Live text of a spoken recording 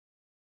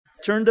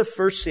turn to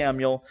 1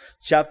 Samuel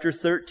chapter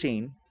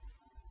 13.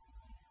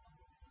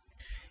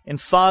 And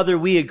Father,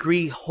 we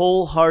agree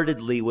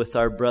wholeheartedly with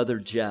our brother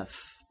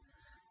Jeff.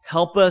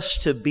 Help us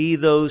to be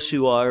those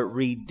who are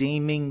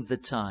redeeming the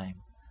time,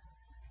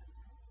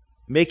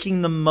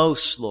 making the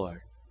most,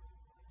 Lord,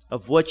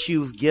 of what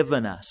you've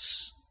given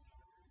us,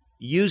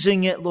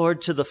 using it,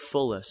 Lord, to the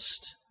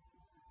fullest.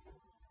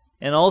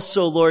 And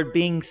also, Lord,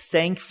 being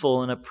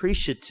thankful and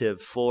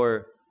appreciative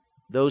for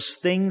those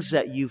things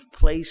that you've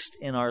placed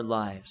in our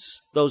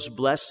lives, those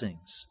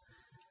blessings,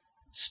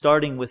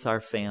 starting with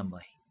our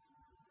family.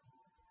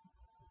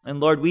 And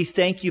Lord, we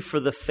thank you for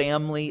the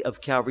family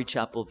of Calvary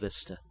Chapel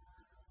Vista.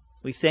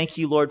 We thank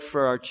you, Lord,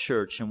 for our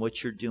church and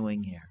what you're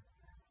doing here.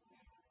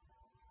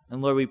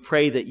 And Lord, we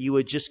pray that you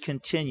would just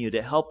continue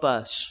to help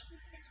us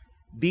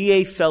be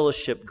a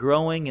fellowship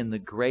growing in the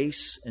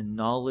grace and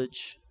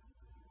knowledge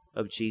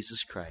of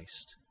Jesus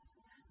Christ.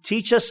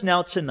 Teach us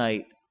now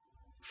tonight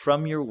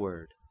from your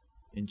word.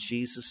 In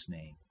Jesus'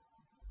 name,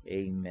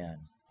 amen.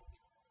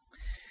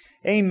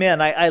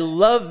 Amen. I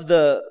love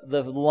the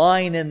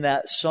line in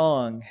that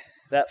song,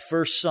 that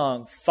first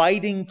song,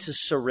 fighting to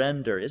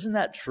surrender. Isn't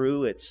that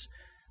true? It's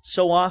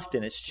so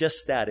often, it's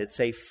just that.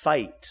 It's a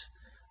fight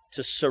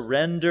to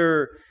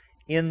surrender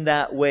in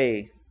that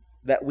way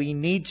that we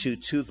need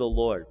to the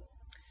Lord.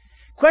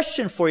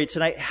 Question for you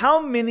tonight.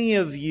 How many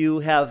of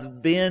you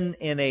have been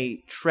in a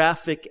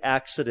traffic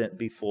accident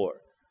before?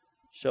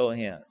 Show of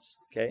hands,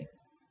 okay?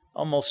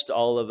 Almost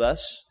all of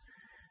us.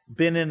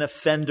 Been in a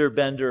fender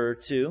bender or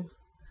two.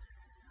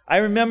 I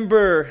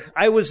remember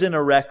I was in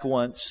a wreck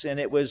once, and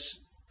it was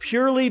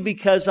purely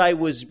because I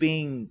was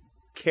being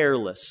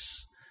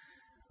careless.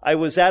 I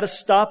was at a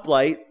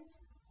stoplight.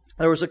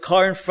 There was a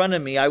car in front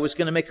of me. I was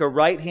going to make a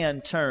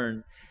right-hand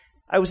turn.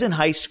 I was in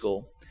high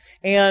school.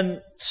 And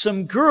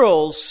some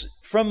girls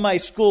from my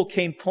school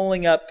came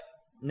pulling up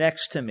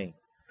next to me.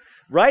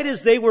 Right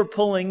as they were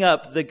pulling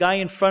up, the guy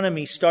in front of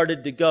me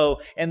started to go,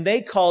 and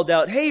they called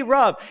out, "Hey,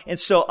 Rob." And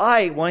so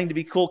I, wanting to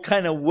be cool,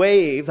 kind of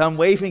I'm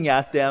waving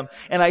at them,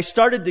 and I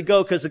started to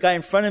go because the guy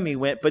in front of me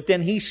went, but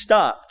then he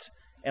stopped.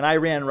 And I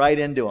ran right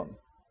into him.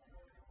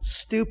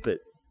 Stupid,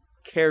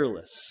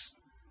 careless,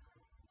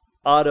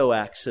 auto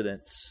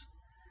accidents.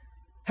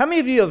 How many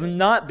of you have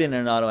not been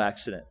in an auto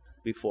accident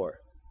before?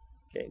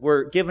 Okay,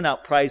 we're giving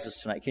out prizes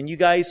tonight. Can you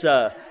guys,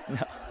 no.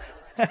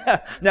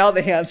 Now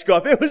the hands go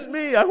up. It was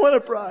me. I won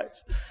a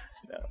prize.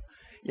 No.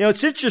 You know,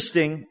 it's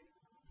interesting.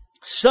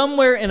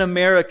 Somewhere in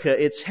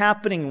America, it's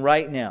happening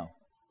right now.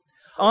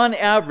 On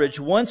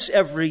average, once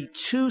every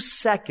 2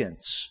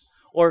 seconds,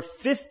 or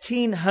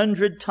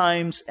 1,500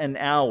 times an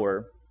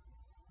hour,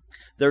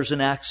 there's an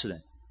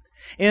accident.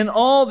 In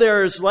all,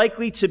 there is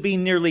likely to be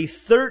nearly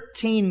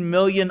 13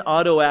 million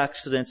auto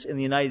accidents in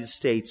the United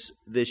States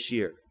this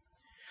year.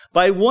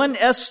 By one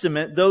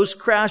estimate, those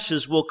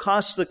crashes will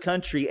cost the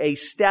country a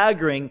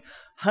staggering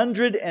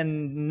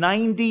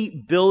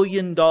 $190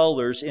 billion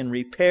in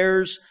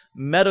repairs,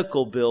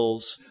 medical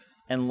bills,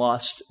 and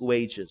lost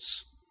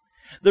wages.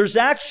 There's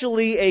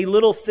actually a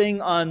little thing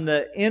on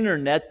the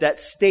internet that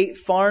State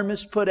Farm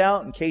has put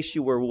out, in case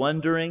you were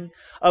wondering,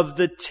 of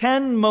the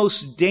 10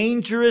 most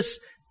dangerous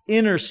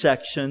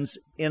intersections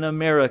in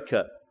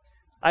America.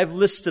 I've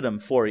listed them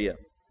for you.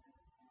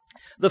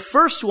 The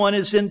first one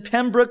is in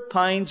Pembroke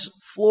Pines,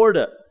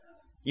 Florida.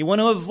 You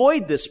want to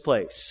avoid this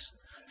place.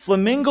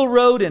 Flamingo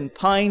Road and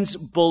Pines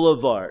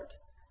Boulevard.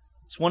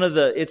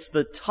 It's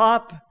the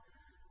top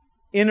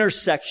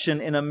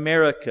intersection in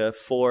America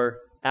for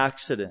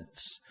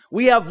accidents.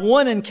 We have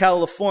one in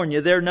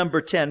California, they're number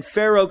 10,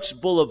 Fair Oaks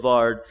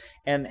Boulevard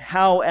and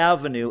Howe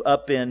Avenue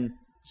up in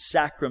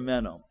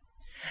Sacramento.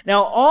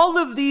 Now, all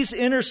of these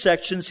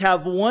intersections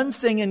have one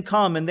thing in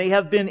common. They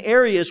have been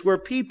areas where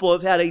people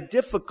have had a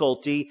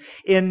difficulty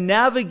in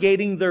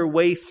navigating their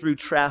way through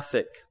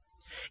traffic.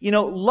 You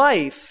know,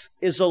 life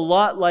is a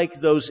lot like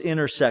those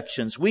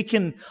intersections. We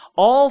can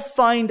all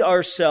find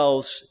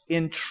ourselves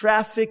in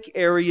traffic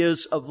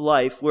areas of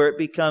life where it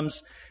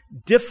becomes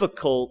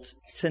difficult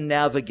to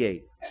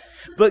navigate.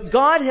 But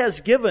God has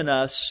given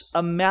us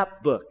a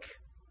map book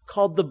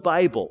called the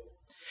Bible.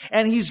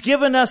 And He's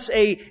given us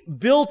a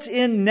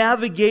built-in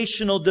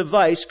navigational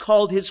device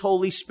called His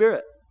Holy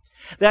Spirit.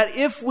 That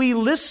if we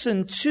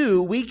listen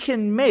to, we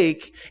can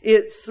make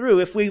it through.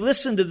 If we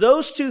listen to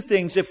those two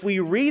things, if we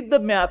read the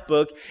map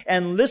book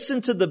and listen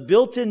to the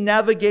built-in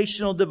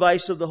navigational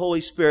device of the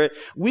Holy Spirit,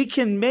 we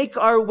can make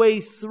our way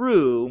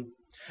through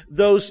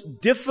those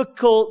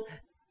difficult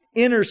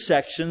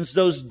intersections,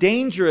 those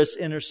dangerous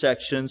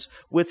intersections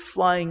with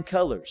flying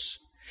colors.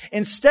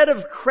 Instead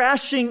of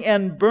crashing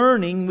and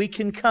burning, we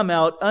can come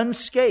out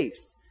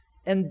unscathed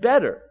and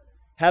better,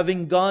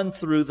 having gone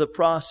through the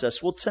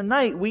process. Well,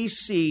 tonight we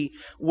see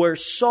where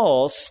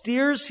Saul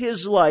steers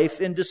his life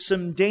into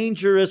some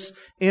dangerous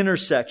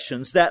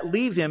intersections that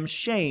leave him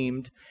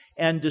shamed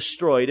and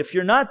destroyed. If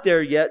you're not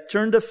there yet,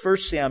 turn to 1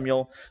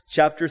 Samuel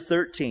chapter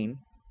 13.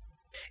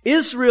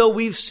 Israel,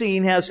 we've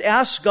seen, has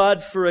asked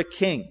God for a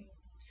king.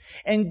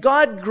 And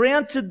God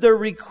granted their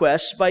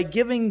request by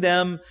giving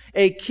them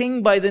a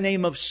king by the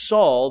name of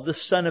Saul, the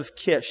son of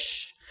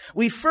Kish.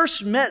 We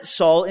first met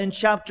Saul in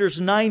chapters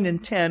 9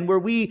 and 10, where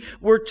we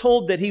were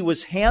told that he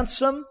was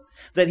handsome,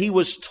 that he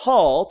was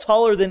tall,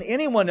 taller than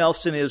anyone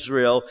else in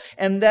Israel,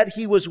 and that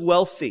he was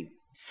wealthy.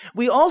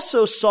 We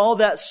also saw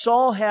that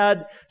Saul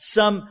had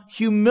some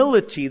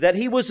humility, that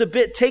he was a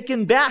bit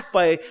taken back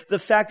by the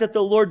fact that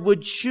the Lord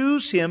would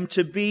choose him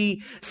to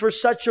be for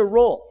such a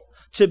role,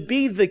 to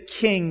be the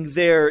king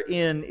there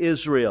in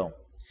Israel.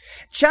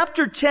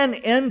 Chapter 10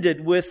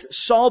 ended with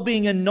Saul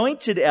being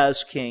anointed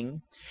as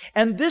king.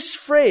 And this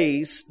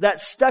phrase that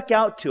stuck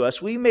out to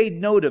us, we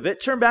made note of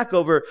it. Turn back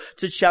over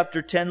to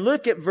chapter 10.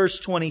 Look at verse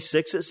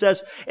 26. It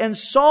says, "And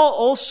Saul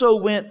also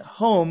went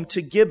home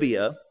to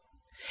Gibeah,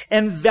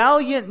 and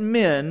valiant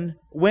men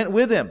went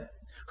with him,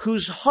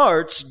 whose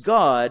hearts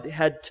God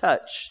had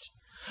touched."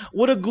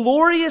 What a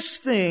glorious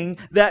thing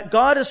that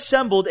God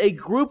assembled a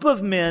group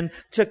of men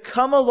to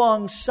come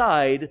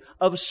alongside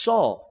of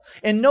Saul.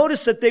 And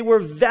notice that they were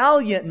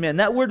valiant men.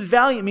 That word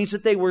valiant means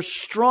that they were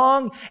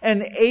strong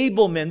and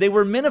able men. They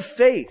were men of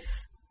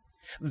faith.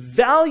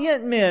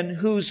 Valiant men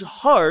whose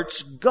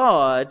hearts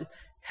God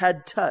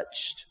had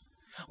touched.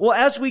 Well,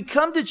 as we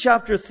come to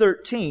chapter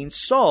 13,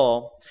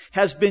 Saul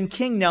has been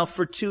king now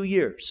for 2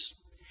 years.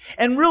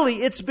 And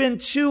really, it's been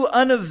 2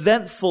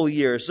 uneventful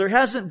years. There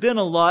hasn't been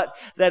a lot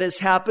that has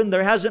happened.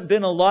 There hasn't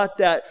been a lot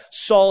that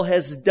Saul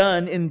has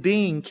done in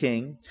being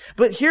king.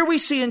 But here we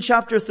see in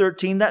chapter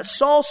 13 that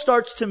Saul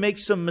starts to make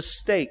some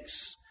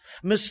mistakes.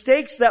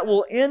 Mistakes that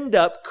will end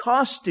up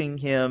costing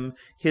him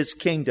his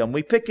kingdom.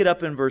 We pick it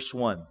up in verse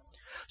 1.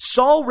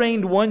 Saul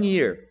reigned 1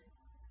 year.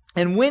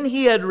 And when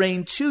he had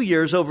reigned 2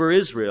 years over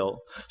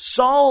Israel,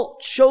 Saul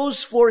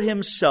chose for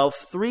himself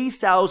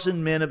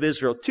 3,000 men of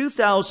Israel.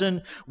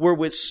 2,000 were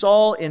with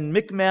Saul in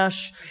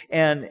Michmash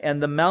and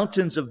the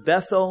mountains of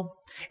Bethel,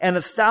 and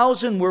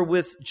 1,000 were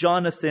with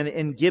Jonathan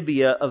in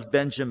Gibeah of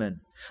Benjamin.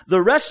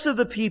 The rest of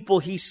the people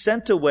he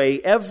sent away,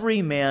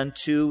 every man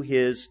to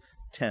his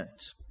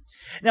tent.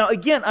 Now,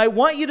 again, I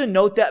want you to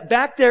note that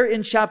back there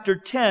in chapter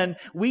 10,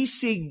 we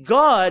see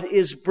God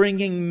is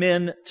bringing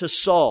men to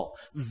Saul.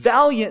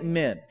 Valiant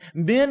men.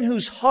 Men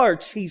whose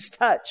hearts he's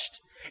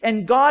touched.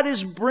 And God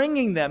is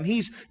bringing them.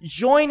 He's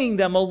joining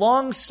them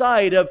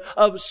alongside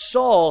of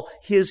Saul,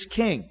 his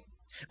king.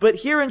 But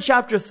here in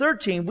chapter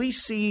 13, we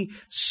see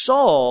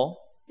Saul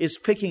is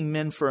picking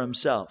men for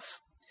himself.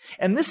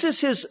 And this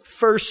is his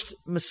first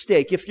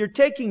mistake. If you're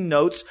taking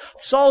notes,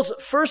 Saul's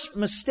first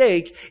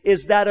mistake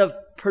is that of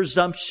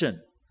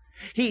presumption.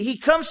 He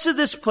comes to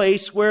this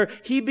place where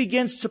he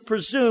begins to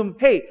presume,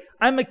 hey,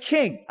 I'm a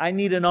king. I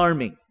need an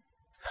army.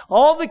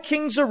 All the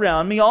kings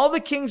around me, all the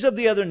kings of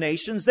the other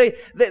nations, they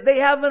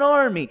have an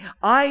army.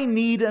 I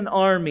need an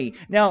army.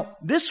 Now,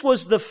 this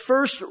was the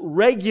first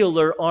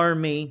regular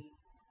army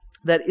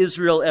that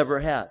Israel ever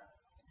had.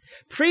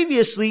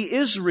 Previously,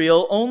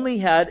 Israel only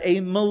had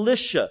a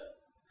militia.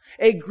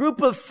 A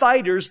group of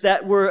fighters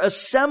that were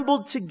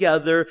assembled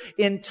together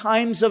in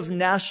times of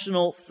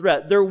national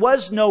threat. There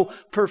was no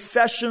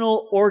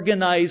professional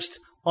organized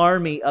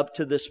army up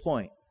to this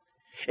point.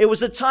 It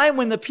was a time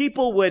when the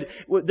people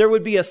there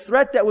would be a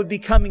threat that would be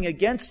coming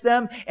against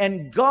them,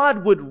 and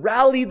God would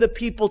rally the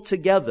people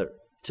together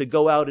to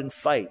go out and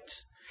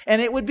fight. And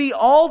it would be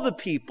all the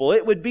people.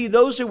 It would be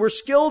those who were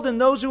skilled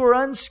and those who were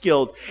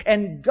unskilled.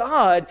 And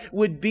God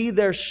would be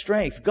their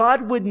strength.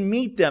 God would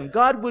meet them.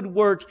 God would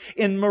work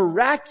in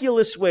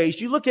miraculous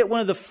ways. You look at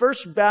one of the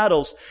first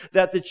battles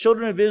that the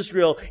children of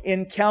Israel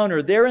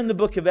encounter there in the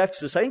book of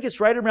Exodus. I think it's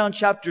right around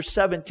chapter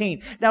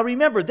 17. Now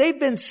remember, they've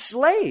been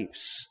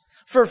slaves.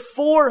 For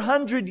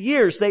 400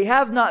 years, they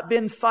have not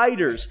been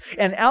fighters.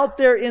 And out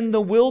there in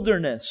the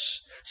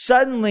wilderness,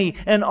 suddenly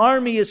an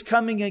army is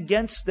coming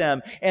against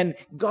them. And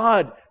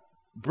God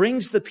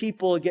brings the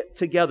people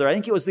together. I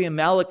think it was the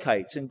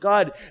Amalekites. And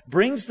God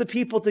brings the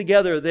people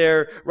together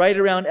there right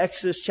around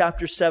Exodus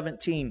chapter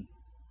 17.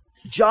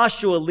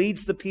 Joshua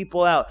leads the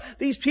people out.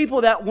 These people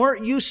that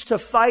weren't used to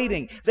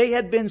fighting, they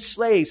had been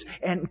slaves.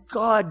 And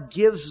God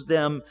gives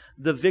them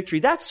the victory.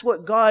 That's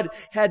what God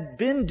had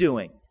been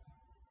doing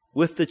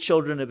with the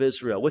children of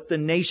Israel, with the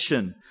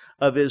nation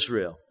of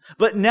Israel.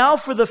 But now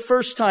for the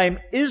first time,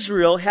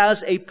 Israel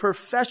has a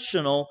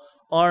professional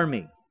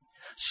army.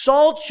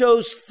 Saul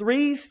chose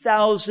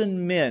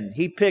 3,000 men.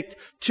 He picked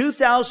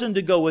 2,000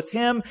 to go with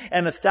him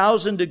and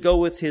 1,000 to go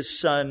with his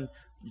son,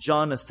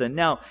 Jonathan.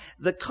 Now,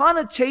 the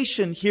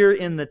connotation here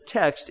in the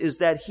text is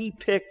that he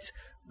picked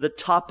the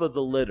top of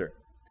the litter.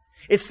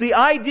 It's the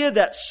idea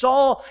that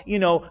Saul,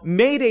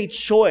 made a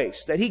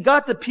choice, that he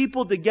got the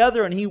people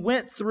together and he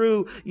went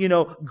through,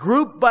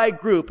 group by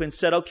group and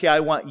said, okay, I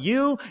want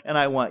you, and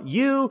I want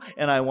you,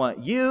 and I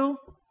want you.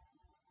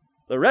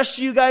 The rest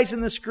of you guys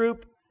in this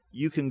group,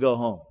 you can go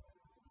home.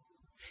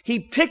 He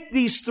picked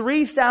these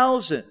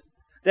 3,000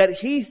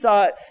 that he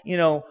thought,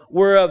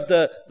 were of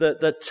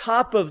the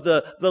top of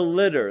the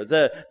litter,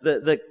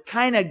 the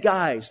kind of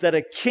guys that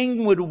a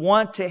king would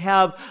want to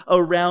have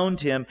around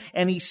him.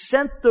 And he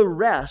sent the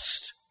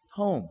rest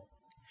home.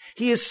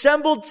 He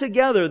assembled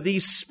together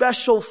these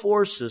special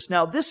forces.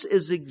 Now, this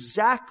is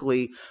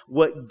exactly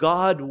what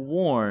God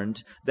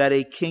warned that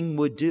a king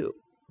would do.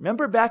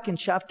 Remember back in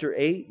chapter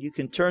 8? You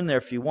can turn there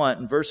if you want.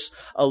 In verse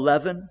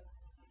 11,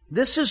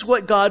 this is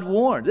what God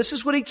warned. This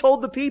is what He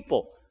told the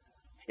people.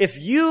 If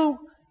you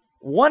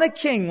want a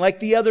king like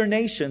the other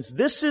nations,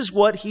 this is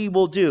what He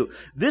will do.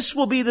 This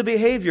will be the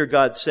behavior,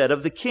 God said,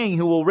 of the king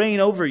who will reign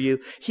over you.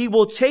 He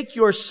will take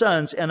your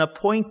sons and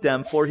appoint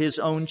them for His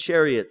own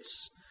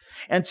chariots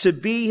and to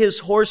be His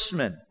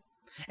horsemen.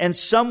 And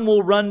some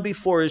will run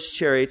before His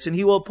chariots, and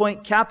He will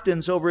appoint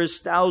captains over His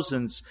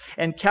thousands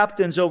and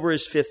captains over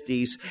His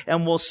 50s,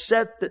 and will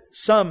set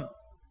some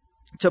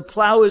to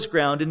plow His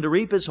ground and to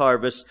reap His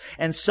harvest,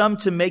 and some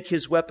to make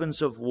His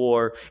weapons of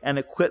war and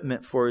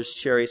equipment for His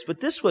chariots. But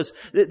this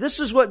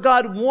is what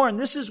God warned.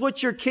 This is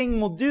what your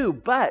king will do.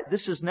 But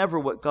this is never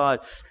what God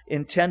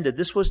intended.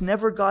 This was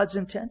never God's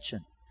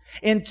intention.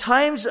 In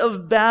times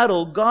of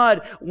battle,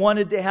 God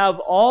wanted to have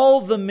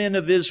all the men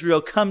of Israel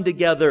come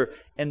together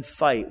and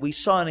fight. We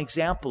saw an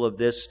example of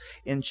this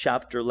in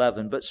chapter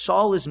 11. But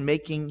Saul is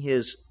making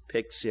his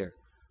picks here.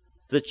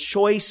 The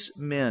choice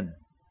men.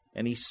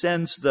 And he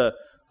sends the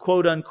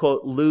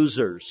quote-unquote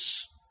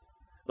losers.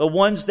 The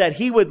ones that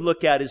he would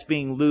look at as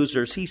being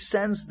losers. He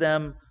sends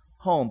them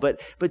home. But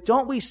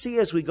don't we see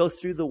as we go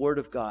through the Word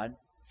of God?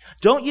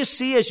 Don't you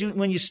see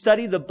when you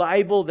study the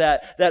Bible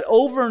that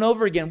over and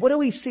over again, what do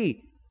we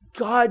see?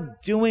 God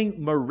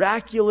doing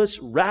miraculous,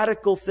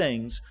 radical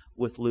things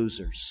with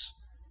losers.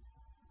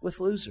 With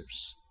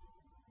losers.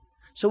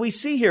 So we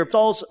see here,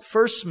 Saul's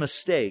first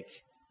mistake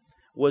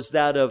was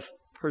that of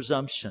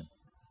presumption.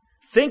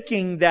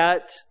 Thinking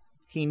that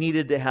he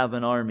needed to have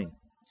an army.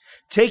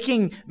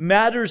 Taking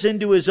matters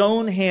into his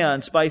own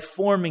hands by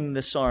forming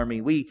this army.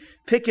 We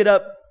pick it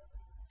up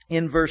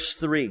in verse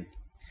 3.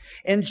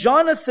 And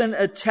Jonathan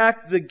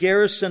attacked the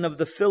garrison of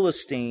the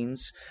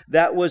Philistines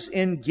that was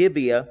in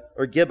Gibeah,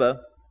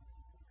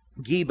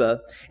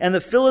 and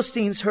the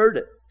Philistines heard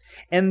it.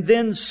 And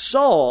then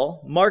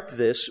Saul, mark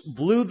this,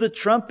 blew the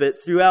trumpet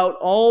throughout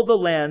all the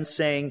land,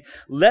 saying,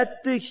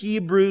 "Let the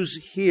Hebrews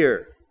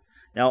hear."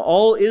 Now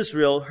all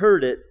Israel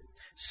heard it,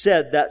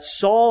 said that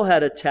Saul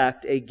had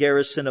attacked a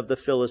garrison of the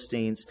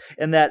Philistines,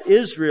 and that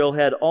Israel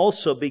had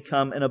also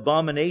become an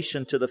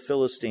abomination to the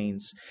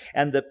Philistines.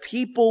 And the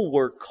people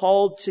were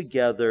called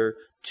together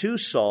to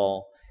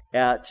Saul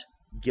at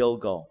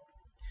Gilgal.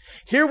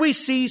 Here we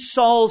see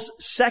Saul's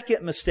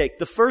second mistake.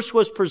 The first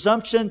was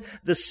presumption.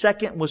 The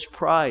second was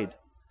pride.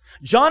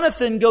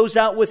 Jonathan goes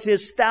out with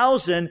his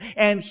 1,000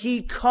 and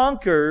he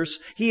conquers,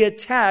 he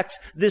attacks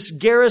this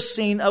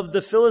garrison of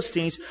the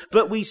Philistines.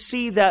 But we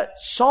see that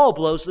Saul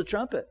blows the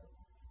trumpet.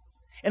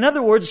 In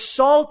other words,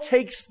 Saul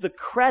takes the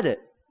credit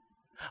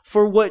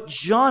for what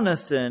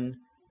Jonathan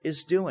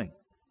is doing.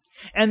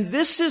 And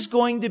this is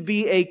going to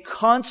be a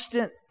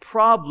constant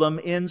problem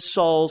in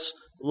Saul's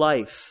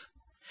life.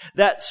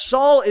 That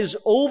Saul is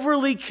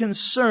overly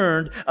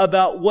concerned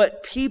about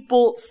what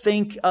people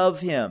think of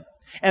him.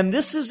 And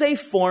this is a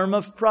form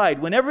of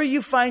pride. Whenever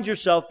you find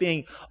yourself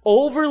being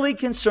overly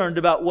concerned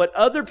about what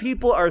other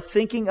people are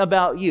thinking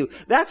about you,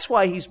 that's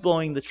why he's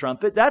blowing the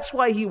trumpet. That's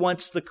why he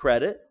wants the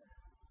credit.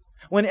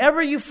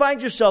 Whenever you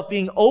find yourself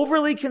being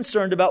overly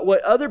concerned about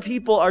what other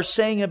people are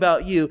saying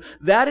about you,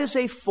 that is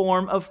a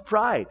form of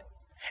pride.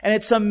 And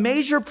it's a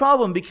major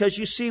problem because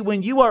you see,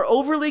 when you are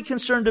overly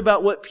concerned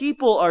about what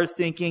people are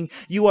thinking,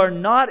 you are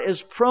not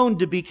as prone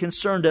to be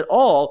concerned at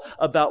all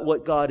about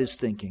what God is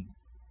thinking.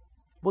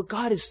 What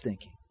God is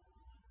thinking.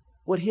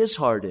 What His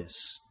heart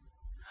is.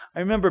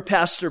 I remember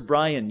Pastor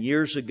Brian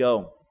years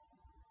ago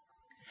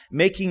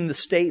making the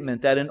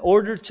statement that in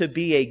order to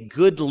be a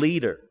good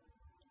leader,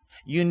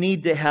 you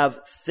need to have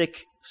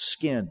thick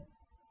skin.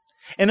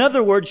 In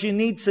other words, you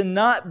need to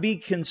not be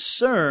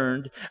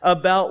concerned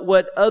about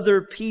what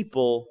other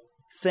people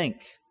think.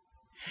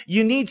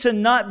 You need to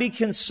not be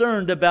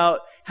concerned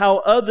about how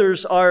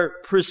others are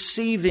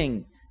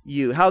perceiving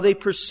you, how they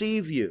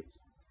perceive you,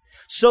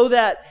 so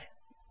that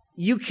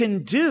you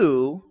can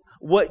do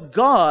what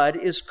God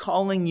is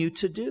calling you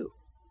to do.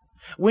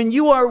 When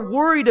you are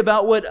worried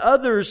about what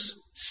others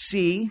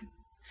see,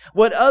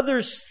 what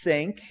others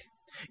think,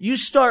 you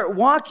start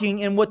walking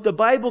in what the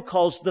Bible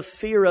calls the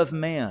fear of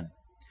man,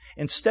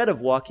 instead of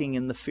walking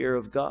in the fear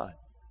of God.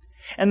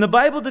 And the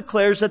Bible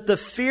declares that the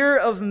fear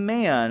of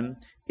man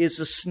is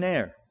a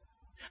snare.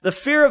 The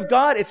fear of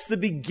God, it's the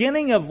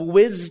beginning of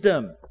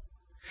wisdom.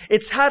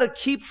 It's how to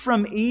keep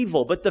from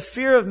evil. But the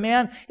fear of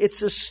man,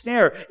 it's a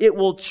snare. It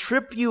will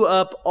trip you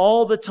up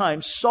all the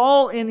time.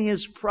 Saul, in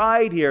his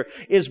pride here,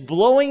 is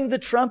blowing the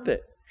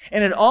trumpet.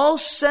 And it all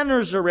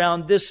centers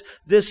around this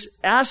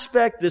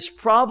aspect, this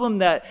problem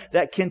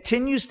that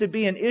continues to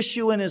be an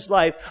issue in his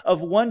life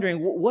of wondering,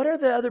 what are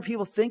the other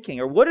people thinking?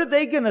 Or what are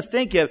they going to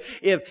think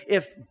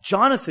if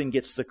Jonathan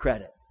gets the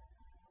credit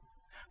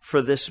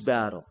for this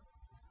battle?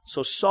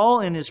 So Saul,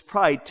 in his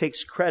pride,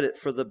 takes credit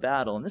for the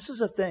battle. And this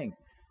is a thing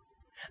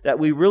that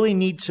we really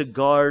need to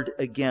guard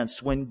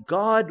against. When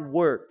God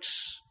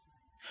works,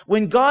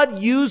 when God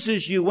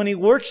uses you, when He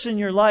works in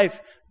your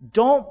life,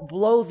 don't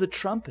blow the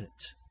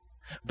trumpet,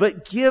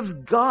 but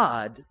give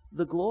God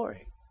the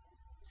glory.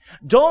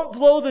 Don't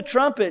blow the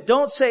trumpet.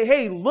 Don't say,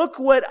 hey, look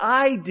what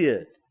I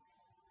did.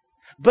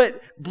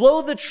 But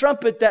blow the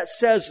trumpet that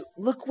says,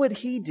 look what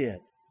He did.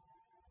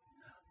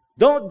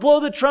 Don't blow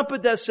the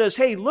trumpet that says,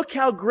 hey, look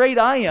how great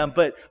I am.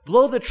 But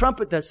blow the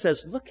trumpet that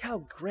says, look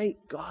how great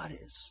God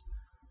is.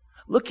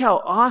 Look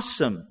how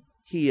awesome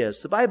He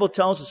is. The Bible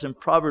tells us in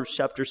Proverbs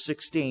chapter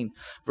 16,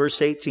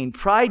 verse 18,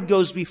 pride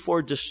goes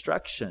before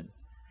destruction,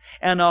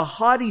 and a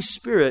haughty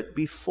spirit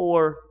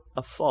before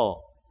a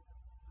fall.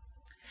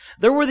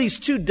 There were these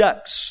two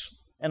ducks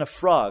and a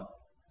frog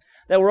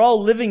that were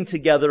all living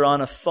together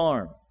on a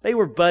farm. They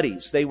were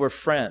buddies. They were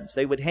friends.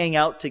 They would hang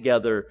out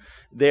together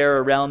there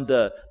around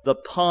the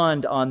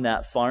pond on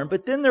that farm.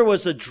 But then there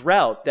was a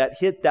drought that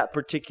hit that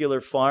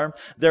particular farm.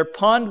 Their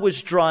pond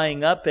was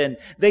drying up, and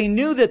they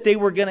knew that they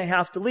were going to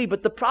have to leave.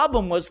 But the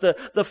problem was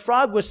the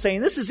frog was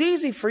saying, this is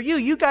easy for you.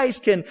 You guys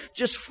can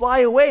just fly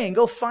away and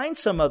go find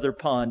some other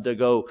pond to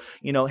go,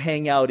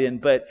 hang out in.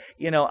 But,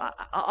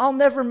 I'll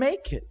never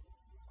make it.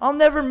 I'll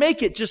never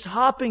make it just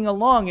hopping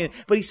along.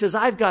 But he says,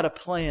 I've got a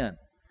plan.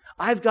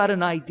 I've got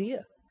an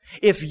idea.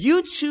 If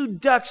you two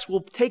ducks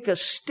will take a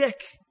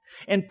stick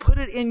and put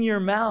it in your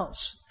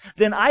mouths,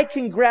 then I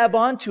can grab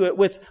onto it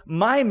with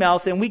my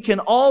mouth and we can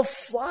all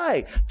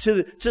fly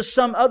to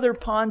some other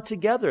pond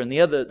together. And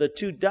the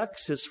two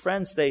ducks, his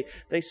friends, they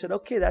said,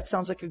 okay, that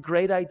sounds like a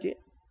great idea.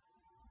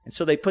 And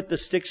so they put the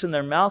sticks in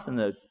their mouth, and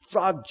the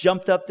frog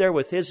jumped up there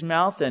with his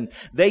mouth, and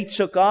they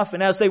took off.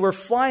 And as they were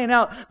flying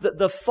out,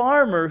 the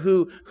farmer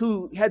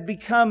who had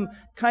become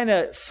kind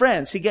of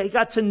friends, he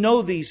got to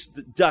know these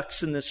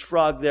ducks and this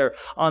frog there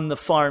on the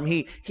farm.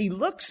 He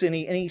looks and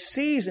he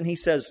sees and he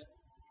says,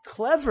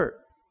 clever,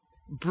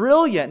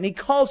 brilliant. And he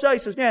calls out, he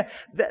says, man,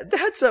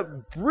 that's a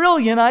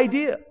brilliant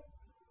idea.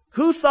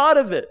 Who thought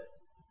of it?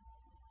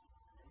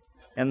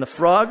 And the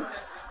frog?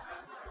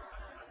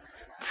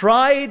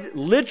 Pride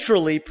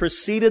literally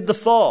preceded the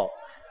fall.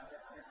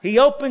 He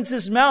opens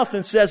his mouth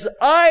and says,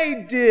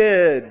 I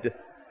did,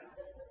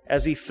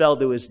 as he fell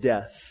to his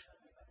death.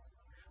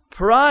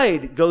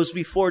 Pride goes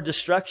before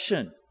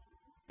destruction,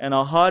 and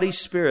a haughty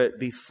spirit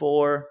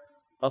before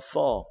a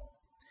fall.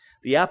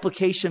 The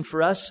application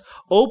for us,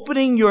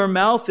 opening your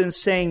mouth and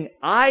saying,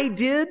 I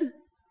did,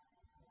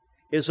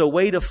 is a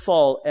way to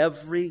fall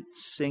every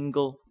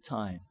single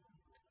time.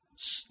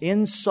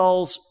 In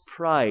Saul's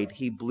pride,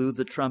 he blew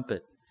the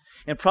trumpet.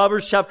 In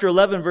Proverbs chapter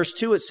 11, verse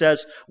 2, it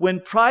says, when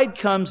pride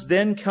comes,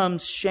 then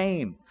comes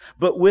shame,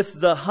 but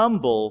with the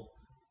humble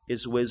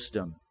is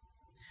wisdom.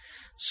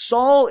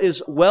 Saul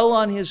is well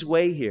on his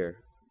way here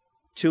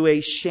to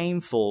a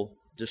shameful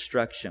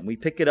destruction. We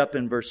pick it up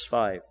in verse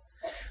 5.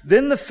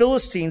 Then the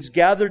Philistines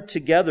gathered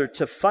together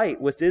to fight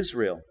with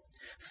Israel,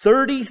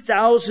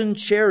 30,000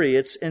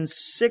 chariots and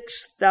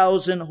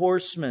 6,000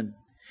 horsemen,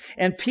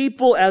 and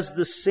people as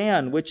the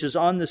sand which is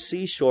on the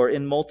seashore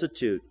in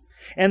multitude.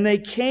 And they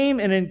came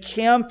and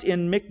encamped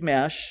in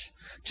Michmash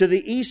to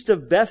the east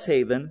of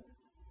Bethaven.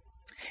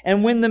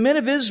 And when the men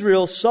of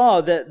Israel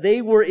saw that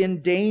they were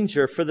in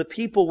danger, for the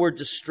people were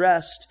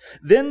distressed,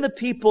 then the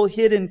people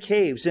hid in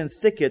caves, in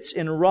thickets,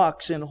 in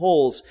rocks, in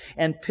holes,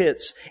 and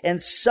pits.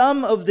 And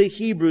some of the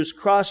Hebrews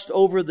crossed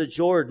over the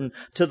Jordan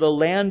to the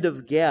land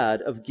of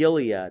Gad, of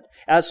Gilead.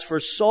 As for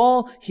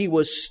Saul, he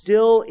was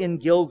still in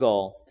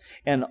Gilgal,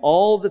 and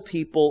all the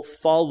people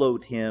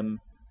followed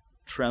him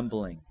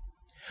trembling.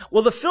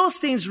 Well, the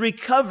Philistines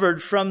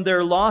recovered from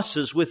their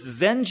losses with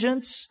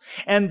vengeance,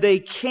 and they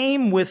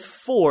came with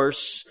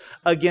force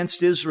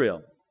against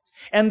Israel.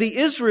 And the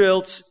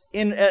Israelites,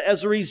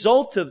 as a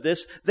result of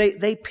this,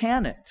 they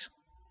panicked.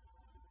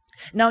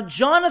 Now,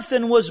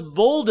 Jonathan was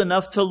bold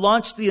enough to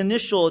launch the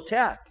initial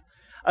attack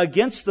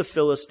against the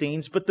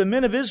Philistines, but the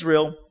men of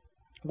Israel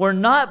were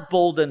not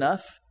bold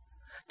enough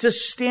to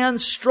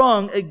stand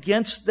strong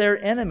against their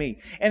enemy.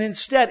 And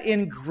instead,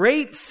 in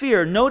great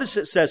fear, notice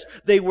it says,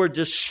 they were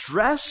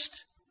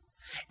distressed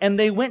and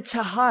they went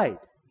to hide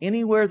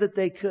anywhere that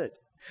they could.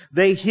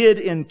 They hid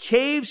in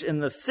caves, in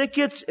the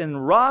thickets, in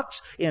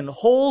rocks, in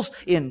holes,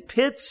 in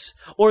pits,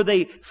 or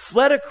they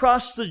fled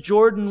across the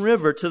Jordan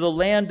River to the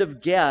land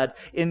of Gad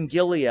in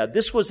Gilead.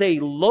 This was a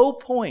low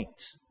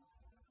point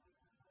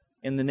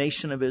in the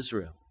nation of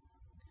Israel.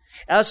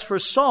 As for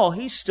Saul,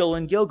 he's still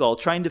in Gilgal,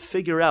 trying to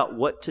figure out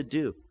what to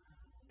do,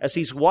 as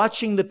he's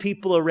watching the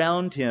people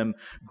around him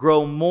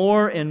grow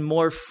more and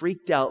more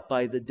freaked out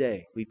by the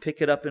day. We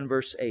pick it up in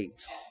verse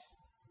 8.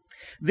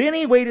 Then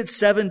he waited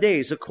 7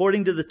 days,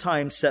 according to the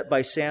time set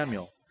by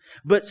Samuel.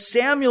 But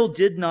Samuel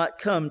did not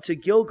come to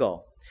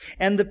Gilgal,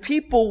 and the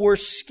people were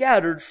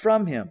scattered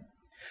from him.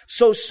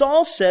 So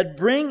Saul said,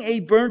 bring a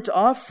burnt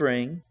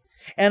offering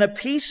and a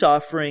peace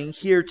offering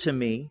here to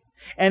me.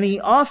 And he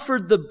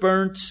offered the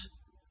burnt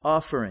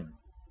offering.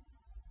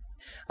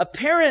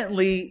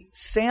 Apparently,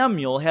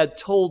 Samuel had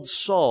told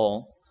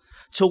Saul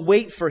to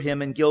wait for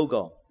him in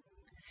Gilgal,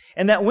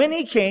 and that when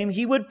he came,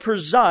 he would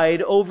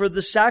preside over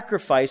the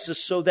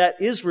sacrifices so that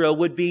Israel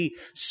would be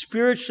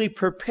spiritually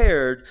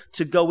prepared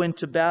to go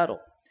into battle.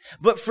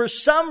 But for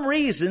some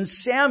reason,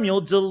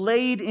 Samuel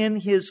delayed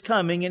in his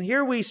coming. And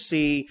here we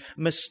see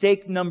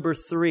mistake number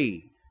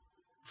 3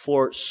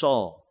 for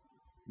Saul,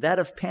 that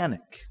of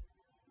panic.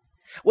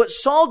 What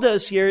Saul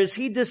does here is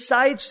he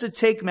decides to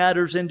take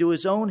matters into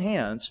his own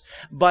hands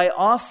by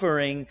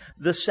offering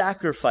the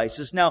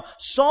sacrifices. Now,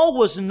 Saul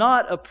was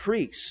not a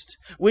priest,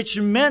 which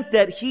meant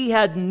that he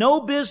had no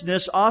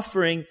business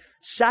offering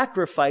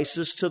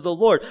sacrifices to the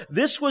Lord.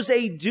 This was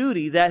a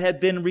duty that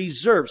had been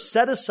reserved,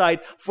 set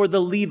aside for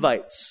the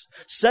Levites,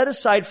 set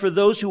aside for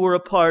those who were a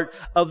part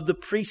of the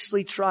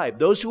priestly tribe,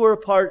 those who were a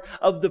part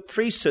of the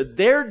priesthood.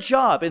 Their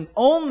job, and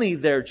only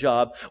their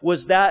job,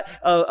 was that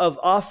of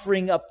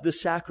offering up the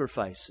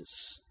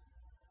sacrifices.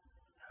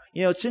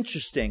 You know, it's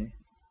interesting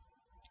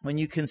when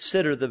you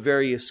consider the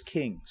various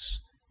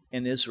kings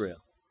in Israel.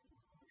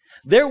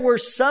 There were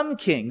some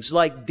kings,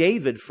 like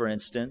David, for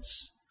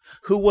instance,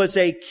 who was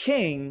a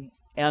king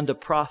and a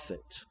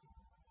prophet.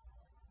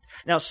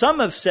 Now, some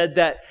have said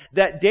that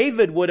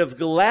David would have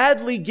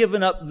gladly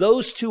given up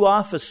those 2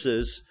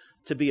 offices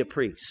to be a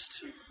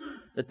priest.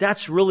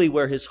 That's really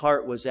where his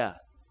heart was at.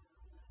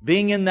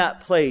 Being in that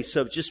place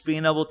of just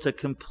being able to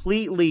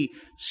completely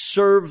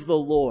serve the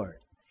Lord.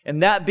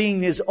 And that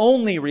being his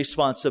only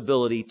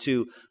responsibility,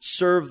 to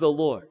serve the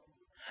Lord.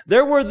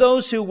 There were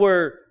those who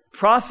were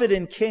prophet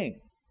and king.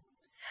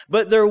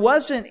 But there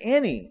wasn't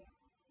any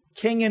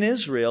king in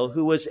Israel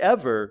who was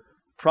ever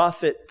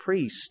prophet,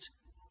 priest,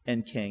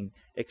 and king,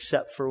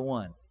 except for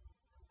one.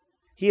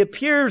 He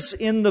appears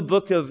in the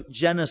book of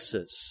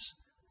Genesis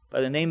by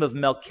the name of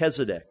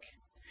Melchizedek.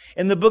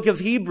 In the book of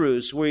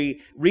Hebrews,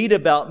 we read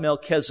about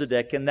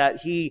Melchizedek and that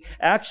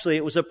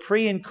it was a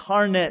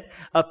pre-incarnate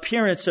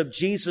appearance of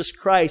Jesus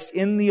Christ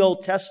in the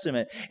Old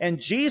Testament.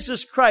 And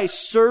Jesus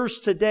Christ serves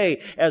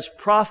today as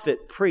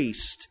prophet,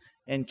 priest,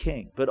 and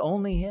king, but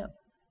only him.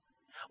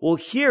 Well,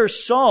 here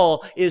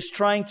Saul is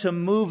trying to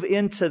move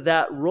into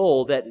that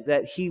role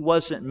that he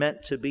wasn't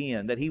meant to be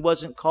in, that he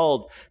wasn't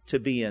called to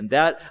be in,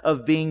 that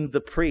of being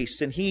the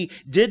priest. And he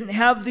didn't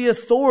have the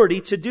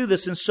authority to do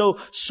this. And so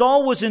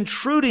Saul was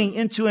intruding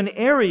into an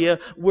area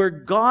where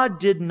God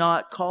did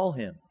not call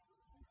him.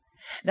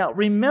 Now,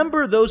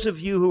 remember, those of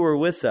you who were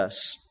with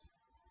us,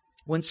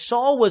 when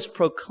Saul was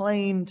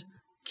proclaimed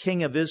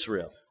king of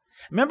Israel,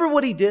 remember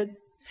what he did?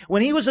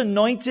 When he was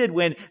anointed,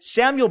 when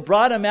Samuel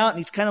brought him out and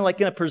he's kind of like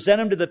going to present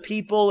him to the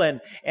people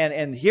and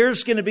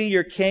here's going to be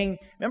your king.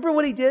 Remember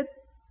what he did?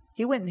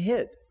 He went and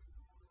hid.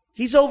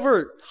 He's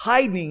over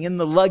hiding in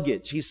the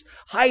luggage. He's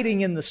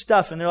hiding in the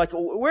stuff. And they're like,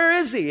 where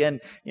is he?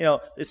 And,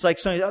 it's like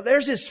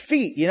there's his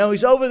feet.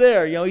 He's over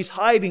there. He's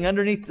hiding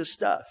underneath the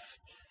stuff.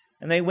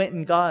 And they went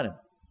and got him.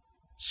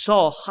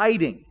 Saul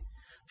hiding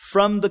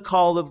from the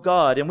call of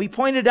God. And we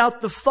pointed out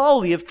the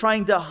folly of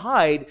trying to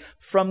hide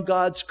from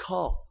God's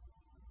call.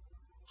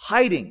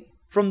 Hiding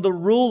from the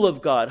rule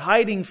of God,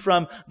 hiding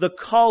from the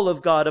call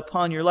of God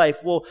upon your life.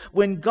 Well,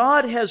 when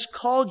God has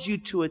called you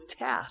to a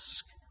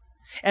task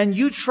and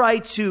you try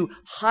to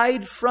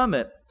hide from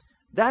it,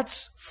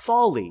 that's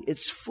folly.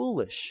 It's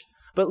foolish.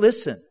 But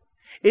listen,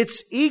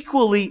 it's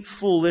equally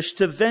foolish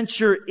to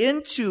venture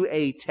into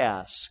a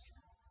task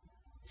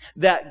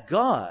that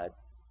God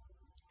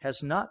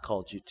has not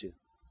called you to.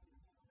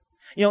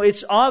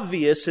 It's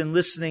obvious in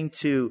listening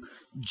to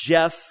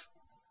Jeff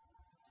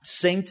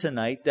sing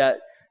tonight that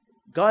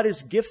God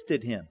has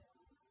gifted him.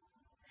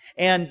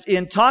 And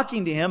in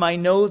talking to him, I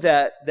know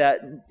that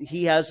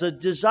he has a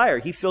desire.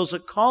 He feels a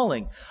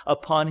calling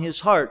upon his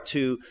heart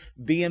to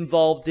be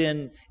involved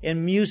in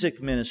music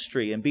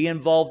ministry and be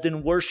involved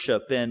in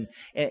worship and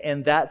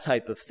that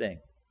type of thing.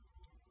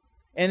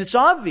 And it's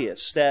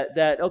obvious that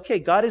okay,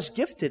 God has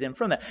gifted him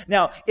from that.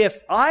 Now, if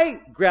I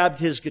grabbed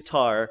his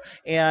guitar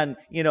and,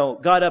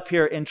 got up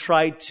here and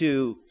tried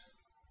to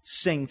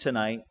sing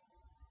tonight,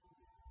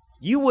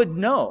 you would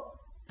know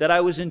that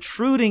I was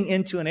intruding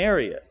into an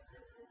area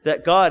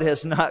that God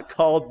has not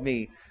called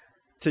me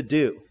to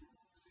do,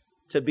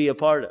 to be a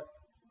part of.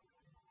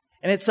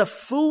 And it's a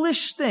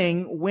foolish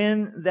thing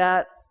when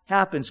that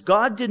happens.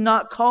 God did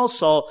not call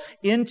Saul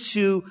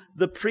into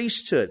the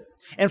priesthood.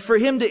 And for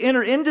him to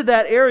enter into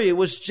that area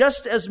was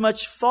just as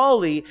much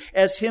folly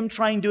as him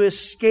trying to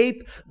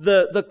escape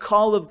the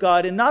call of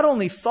God. And not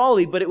only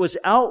folly, but it was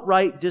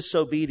outright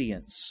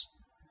disobedience.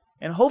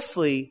 And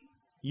hopefully,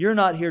 you're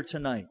not here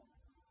tonight,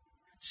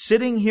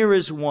 sitting here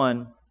as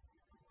one,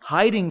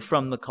 hiding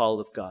from the call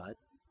of God.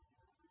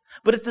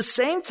 But at the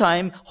same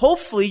time,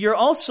 hopefully you're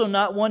also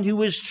not one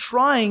who is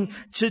trying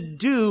to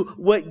do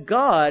what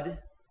God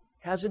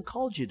hasn't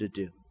called you to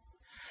do.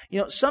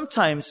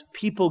 Sometimes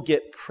people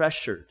get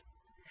pressured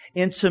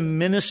into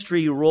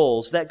ministry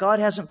roles that God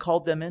hasn't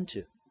called them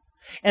into.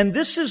 And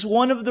this is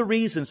one of the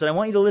reasons, and I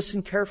want you to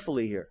listen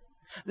carefully here.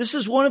 This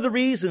is one of the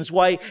reasons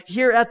why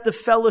here at the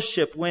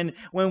fellowship, when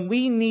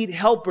we need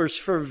helpers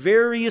for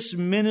various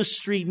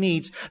ministry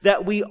needs,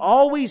 that we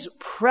always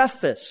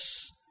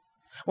preface,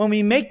 when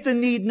we make the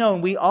need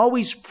known, we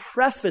always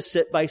preface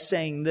it by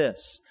saying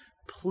this: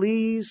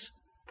 please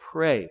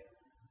pray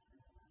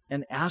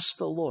and ask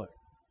the Lord.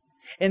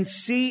 and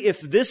see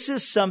if this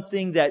is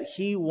something that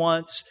He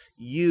wants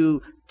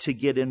you to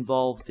get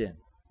involved in.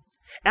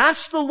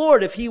 Ask the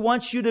Lord if He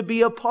wants you to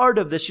be a part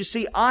of this. You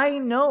see, I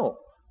know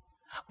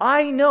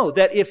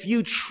that if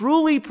you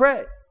truly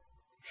pray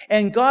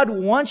and God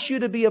wants you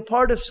to be a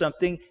part of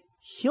something,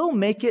 He'll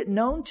make it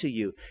known to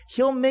you.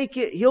 He'll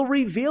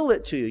reveal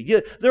it to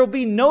you. There'll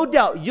be no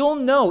doubt. You'll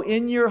know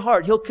in your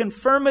heart. He'll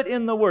confirm it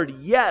in the Word.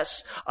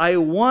 Yes, I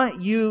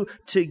want you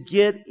to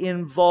get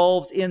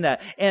involved in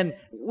that. And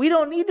we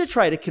don't need to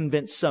try to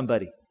convince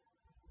somebody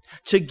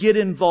to get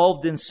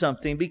involved in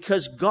something,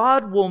 because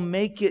God will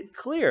make it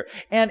clear.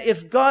 And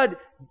if God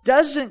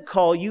doesn't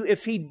call you,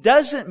 if He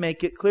doesn't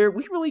make it clear,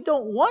 we really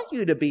don't want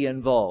you to be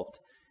involved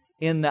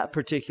in that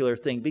particular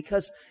thing,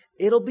 because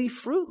it'll be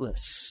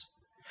fruitless.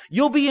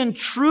 You'll be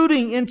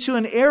intruding into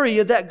an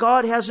area that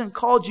God hasn't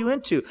called you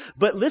into.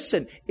 But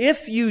listen,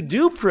 if you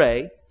do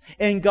pray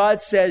and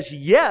God says,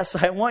 yes,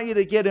 I want you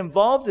to get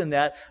involved in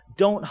that,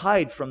 don't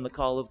hide from the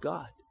call of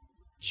God.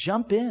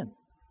 Jump in.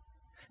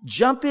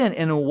 Jump in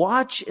and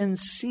watch and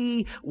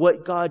see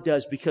what God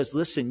does. Because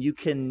listen, you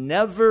can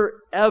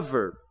never,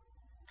 ever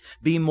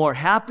be more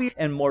happy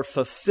and more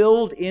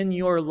fulfilled in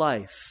your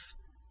life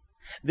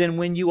than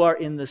when you are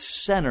in the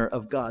center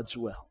of God's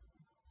will.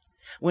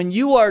 When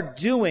you are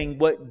doing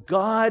what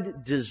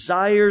God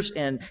desires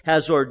and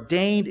has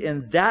ordained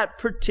in that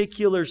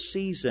particular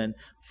season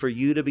for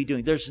you to be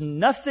doing. There's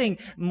nothing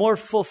more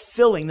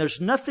fulfilling.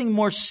 There's nothing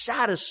more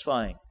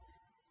satisfying.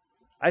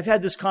 I've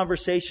had this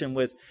conversation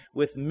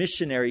with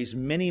missionaries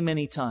many,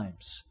 many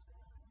times.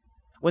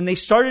 When they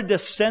started to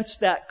sense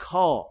that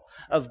call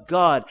of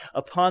God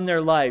upon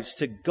their lives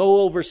to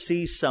go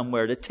overseas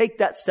somewhere, to take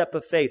that step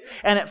of faith.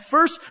 And at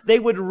first they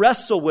would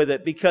wrestle with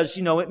it because,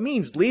 it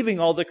means leaving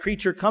all the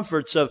creature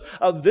comforts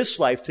of this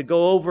life to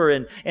go over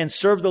and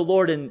serve the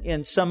Lord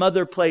in some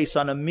other place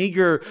on a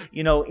meager,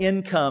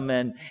 income.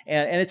 And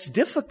it's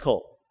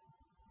difficult.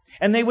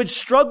 And they would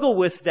struggle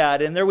with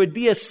that. And there would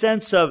be a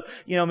sense of,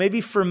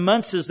 maybe for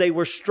months as they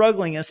were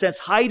struggling, in a sense,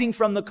 hiding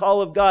from the call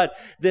of God,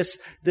 this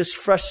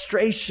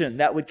frustration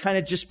that would kind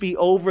of just be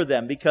over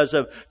them because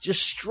of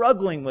just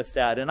struggling with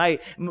that. And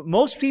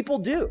most people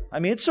do. I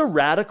mean, it's a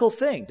radical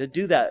thing to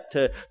do that,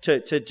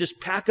 to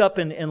just pack up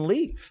and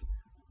leave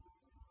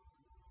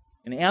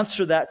and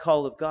answer that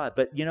call of God.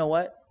 But you know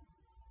what?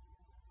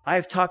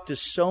 I've talked to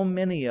so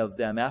many of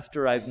them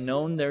after I've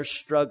known their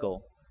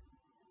struggle.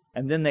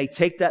 And then they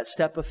take that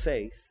step of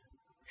faith.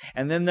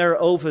 And then they're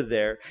over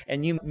there.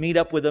 And you meet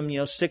up with them,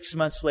 6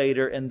 months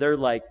later. And they're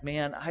like,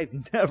 man,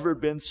 I've never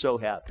been so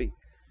happy.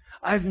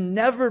 I've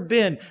never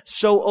been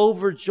so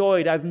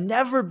overjoyed. I've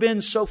never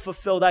been so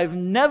fulfilled. I've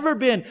never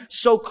been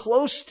so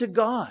close to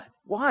God.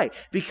 Why?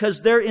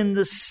 Because they're in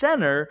the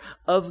center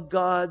of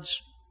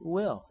God's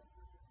will.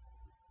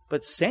 But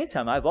at the same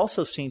time, I've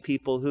also seen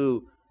people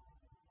who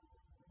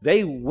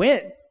they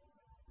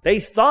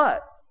thought,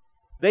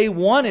 they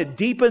wanted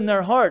deep in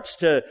their hearts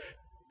to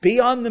be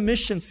on the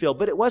mission field,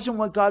 but it wasn't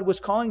what God was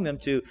calling them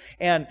to.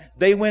 And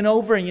they went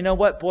over, and you know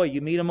what? Boy,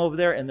 you meet them over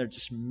there and they're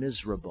just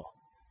miserable.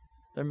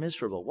 They're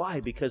miserable. Why?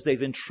 Because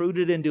they've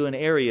intruded into an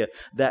area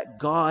that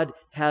God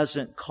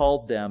hasn't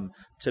called them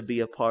to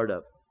be a part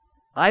of.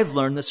 I've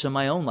learned this in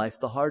my own life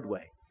the hard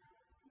way.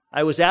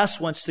 I was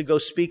asked once to go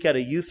speak at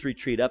a youth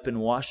retreat up in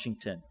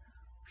Washington.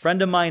 A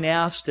friend of mine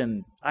asked,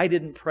 and I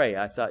didn't pray.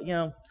 I thought,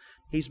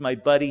 he's my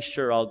buddy.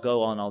 Sure, I'll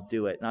go and I'll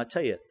do it. And I'll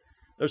tell you,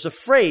 there's a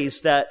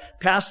phrase that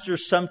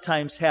pastors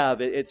sometimes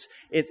have.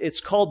 It's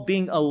called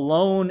being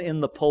alone in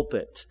the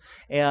pulpit.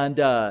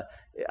 And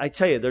I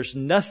tell you, there's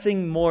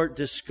nothing more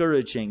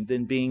discouraging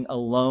than being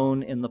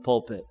alone in the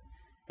pulpit.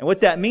 And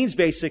what that means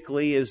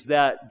basically is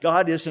that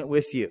God isn't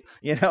with you.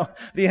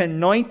 The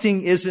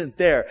anointing isn't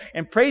there.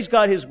 And praise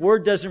God, His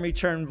word doesn't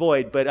return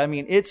void. But I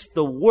mean, it's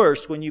the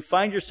worst when you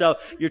find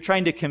yourself, you're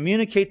trying to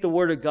communicate the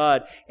word of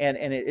God, and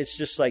it's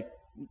just like,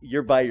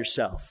 you're by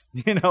yourself.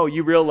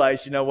 You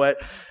realize,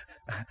 what?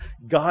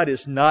 God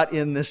is not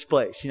in this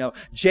place.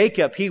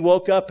 Jacob, he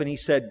woke up and he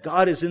said,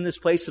 God is in this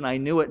place and I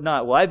knew it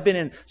not. Well, I've been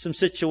in some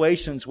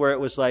situations where it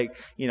was like,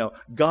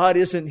 God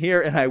isn't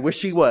here and I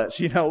wish He was.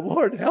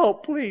 Lord,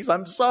 help, please.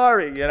 I'm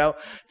sorry,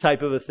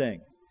 type of a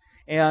thing.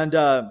 And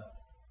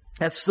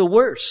that's the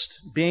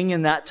worst, being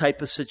in that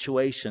type of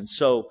situation.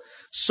 So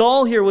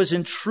Saul here was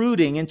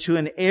intruding into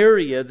an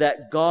area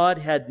that God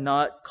had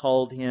not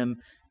called him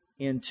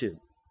into.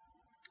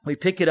 We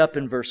pick it up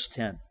in verse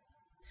 10.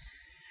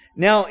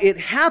 Now it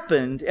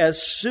happened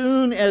as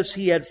soon as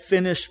he had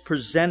finished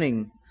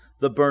presenting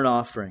the burnt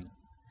offering,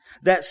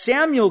 that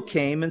Samuel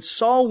came and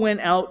Saul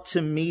went out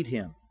to meet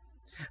him,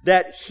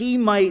 that he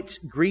might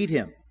greet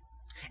him.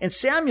 And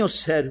Samuel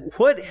said,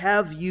 "What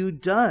have you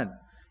done?"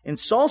 And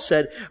Saul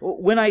said,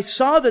 "When I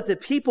saw that the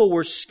people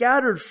were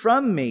scattered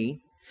from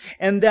me,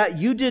 and that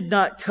you did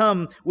not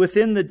come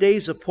within the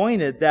days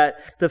appointed,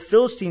 that the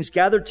Philistines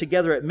gathered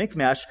together at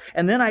Michmash.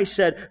 And then I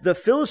said, the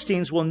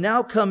Philistines will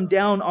now come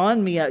down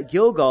on me at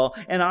Gilgal,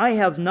 and I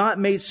have not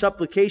made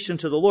supplication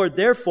to the Lord.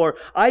 Therefore,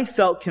 I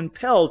felt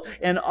compelled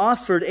and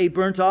offered a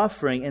burnt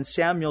offering. And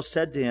Samuel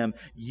said to him,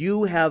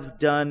 you have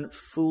done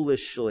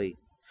foolishly.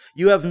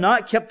 You have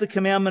not kept the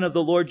commandment of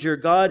the Lord your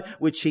God,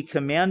 which he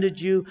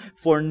commanded you.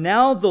 For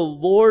now the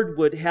Lord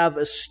would have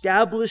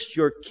established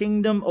your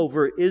kingdom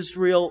over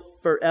Israel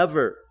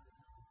forever.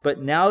 But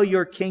now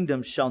your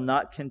kingdom shall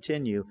not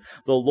continue.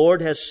 The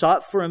Lord has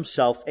sought for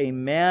himself a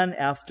man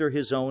after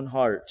his own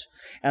heart,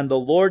 and the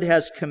Lord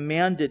has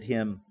commanded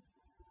him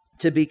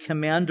to be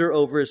commander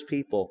over his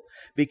people,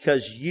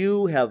 because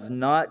you have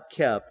not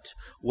kept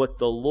what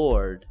the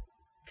Lord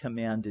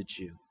commanded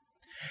you.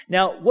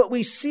 Now, what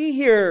we see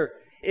here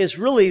is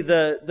really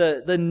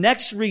the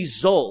next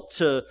result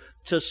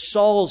to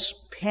Saul's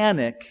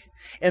panic.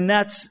 And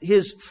that's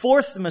his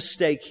fourth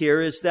mistake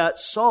here, is that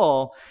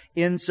Saul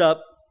ends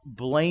up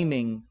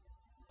blaming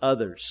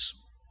others.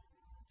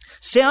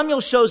 Samuel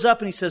shows up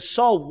and he says,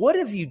 Saul, what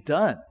have you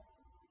done?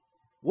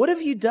 What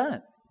have you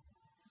done?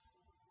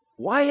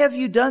 Why have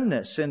you done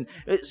this? And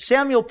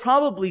Samuel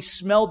probably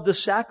smelled the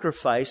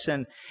sacrifice.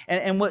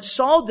 And what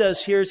Saul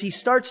does here is he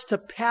starts to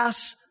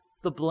pass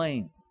the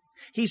blame.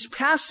 He's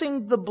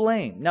passing the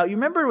blame. Now, you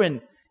remember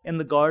in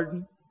the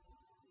garden?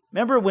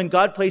 Remember when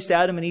God placed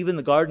Adam and Eve in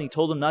the garden, he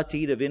told them not to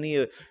eat of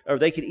any, or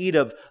they could eat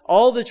of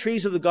all the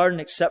trees of the garden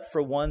except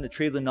for one, the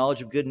tree of the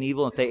knowledge of good and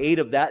evil. If they ate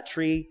of that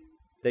tree,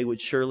 they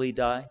would surely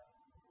die.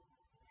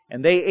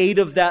 And they ate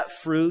of that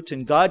fruit,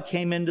 and God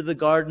came into the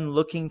garden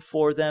looking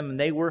for them, and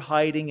they were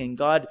hiding. And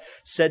God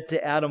said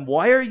to Adam,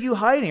 why are you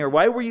hiding? Or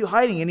why were you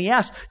hiding? And he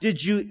asked,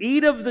 did you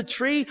eat of the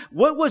tree?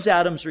 What was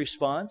Adam's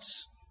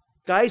response?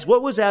 Guys,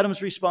 what was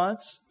Adam's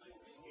response?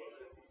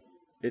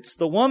 It's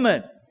the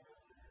woman.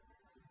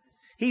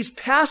 He's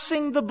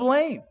passing the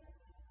blame.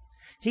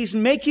 He's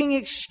making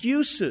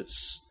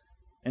excuses.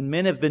 And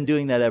men have been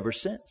doing that ever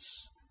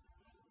since.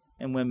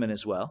 And women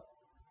as well.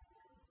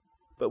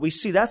 But we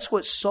see that's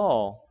what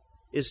Saul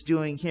is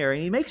doing here.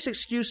 And he makes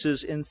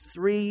excuses in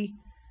three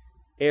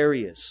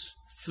areas.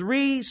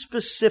 Three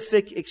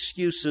specific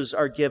excuses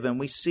are given.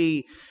 We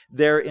see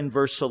there in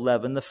verse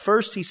 11. The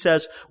first, he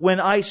says, when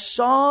I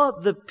saw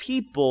the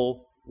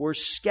people were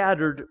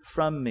scattered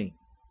from me.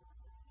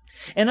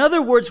 In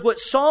other words, what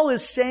Saul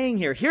is saying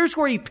here, here's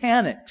where he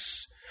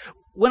panics.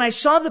 When I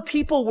saw the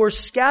people were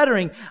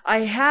scattering,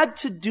 I had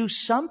to do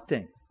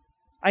something.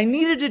 I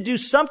needed to do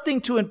something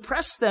to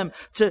impress them,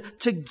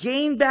 to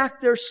gain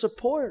back their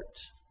support.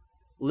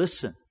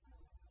 Listen.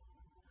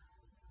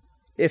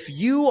 If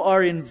you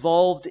are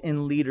involved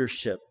in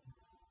leadership,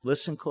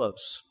 listen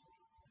close.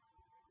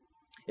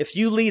 If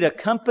you lead a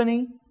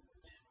company,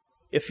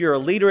 if you're a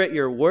leader at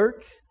your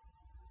work,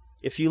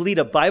 if you lead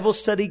a Bible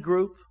study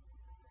group,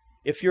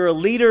 if you're a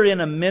leader in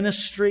a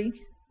ministry,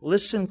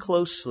 listen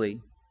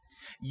closely.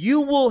 You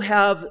will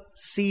have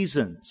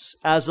seasons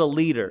as a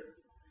leader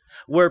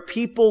where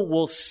people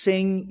will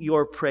sing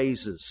your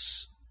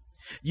praises.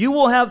 You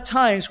will have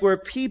times where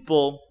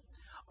people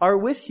are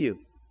with you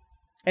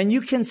and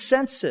you can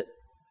sense it.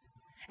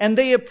 And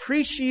they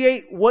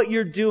appreciate what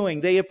you're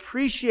doing. They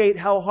appreciate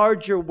how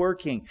hard you're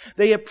working.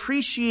 They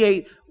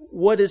appreciate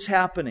what is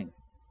happening.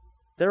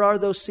 There are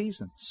those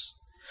seasons.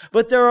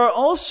 But there are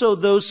also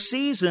those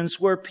seasons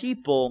where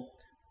people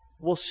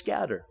will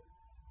scatter.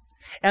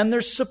 And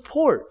their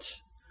support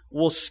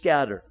will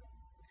scatter.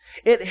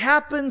 It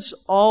happens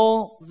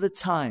all the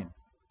time.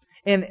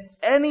 In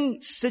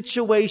any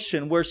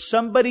situation where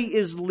somebody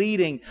is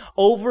leading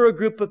over a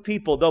group of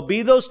people, there'll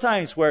be those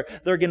times where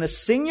they're going to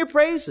sing your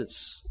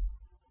praises.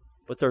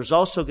 But there's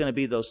also going to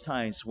be those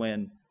times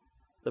when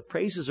the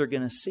praises are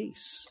going to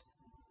cease.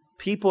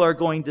 People are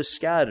going to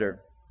scatter.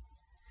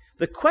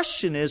 The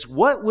question is,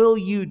 what will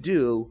you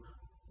do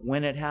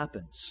when it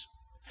happens?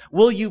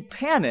 Will you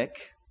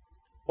panic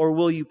or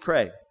will you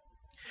pray?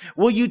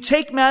 Will you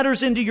take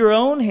matters into your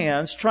own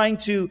hands trying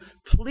to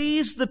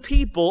please the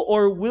people,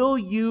 or will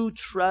you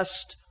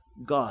trust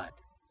God?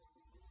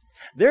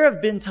 There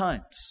have been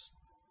times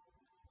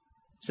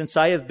since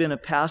I have been a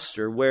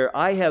pastor where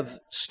I have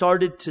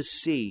started to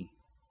see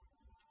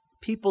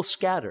people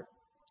scatter.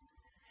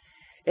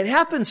 It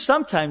happens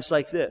sometimes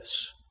like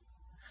this.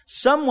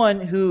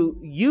 Someone who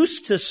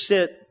used to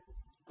sit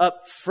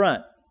up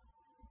front,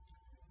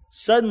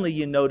 suddenly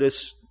you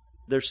notice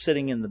they're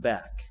sitting in the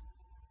back.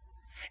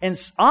 And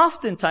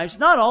oftentimes,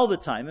 not all the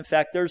time, in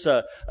fact, there's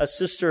a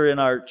sister in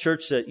our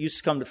church that used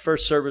to come to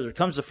first service, or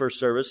comes to first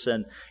service,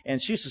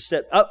 and she used to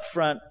sit up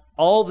front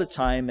all the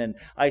time. And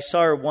I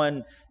saw her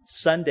one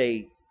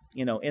Sunday,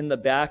 in the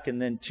back,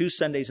 and then 2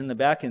 Sundays in the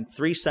back, and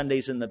 3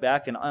 Sundays in the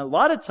back. And a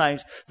lot of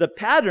times the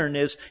pattern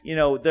is,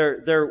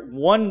 they're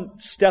one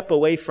step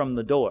away from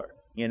the door,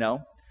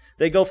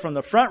 They go from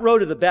the front row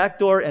to the back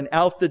door and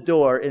out the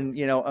door in,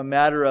 a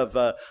matter of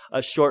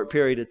a short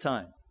period of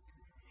time.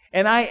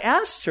 And I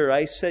asked her,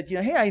 I said,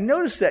 hey, I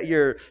noticed that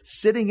you're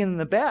sitting in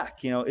the back,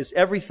 is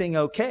everything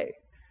okay?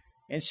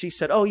 And she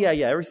said, oh, yeah,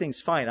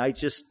 everything's fine. I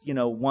just,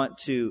 want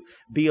to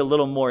be a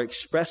little more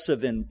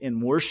expressive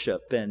in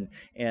worship and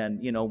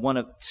want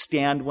to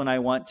stand when I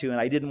want to. And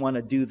I didn't want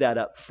to do that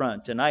up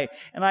front. And I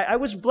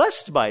was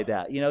blessed by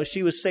that.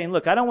 She was saying,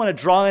 look, I don't want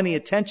to draw any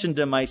attention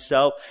to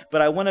myself,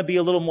 but I want to be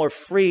a little more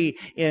free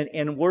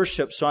in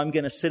worship. So I'm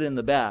going to sit in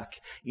the back,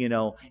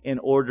 in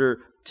order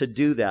to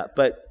do that.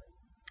 But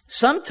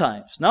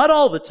Sometimes, not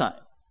all the time.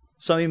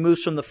 Somebody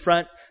moves from the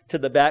front to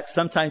the back.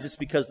 Sometimes it's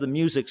because the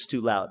music's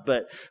too loud.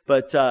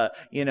 But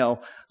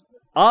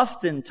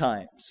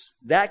oftentimes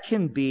that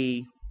can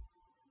be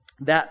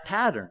that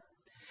pattern.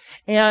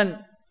 And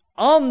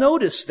I'll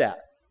notice that.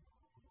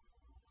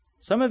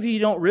 Some of you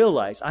don't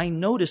realize, I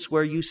notice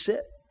where you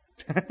sit.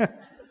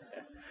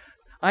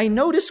 I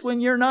notice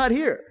when you're not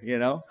here,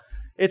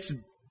 It's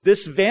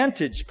this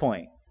vantage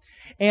point.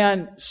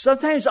 And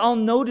sometimes I'll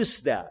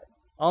notice that.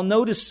 I'll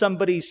notice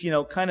somebody's,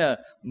 kind of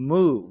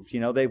moved.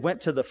 They went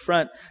to the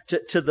front,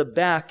 to the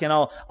back, and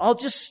I'll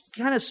just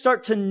kind of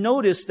start to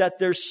notice that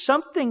there's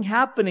something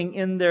happening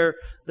in their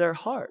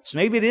hearts.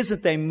 Maybe it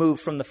isn't they move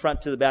from the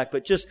front to the back,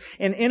 but just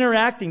in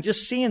interacting,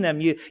 just seeing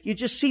them, you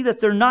just see that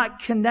they're not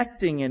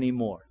connecting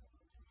anymore.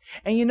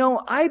 And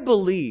I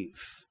believe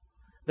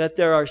that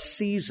there are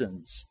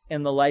seasons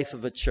in the life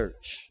of a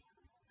church.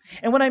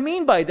 And what I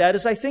mean by that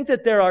is I think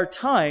that there are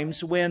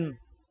times when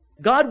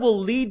God will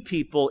lead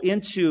people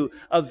into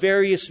a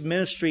various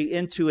ministry,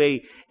 into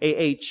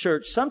a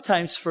church,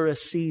 sometimes for a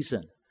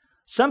season.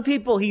 Some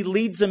people He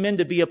leads them in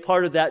to be a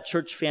part of that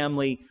church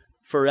family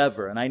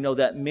forever. And I know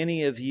that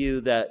many of you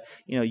that,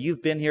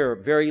 you've been here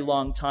a very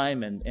long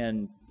time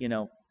and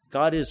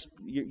God is,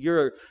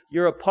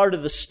 you're a part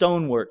of the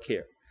stonework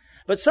here.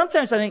 But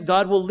sometimes I think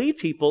God will lead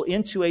people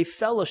into a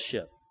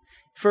fellowship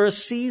for a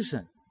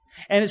season.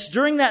 And it's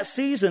during that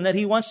season that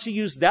He wants to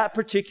use that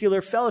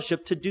particular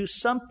fellowship to do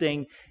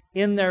something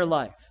in their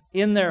life,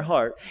 in their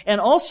heart.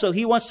 And also,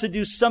 He wants to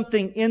do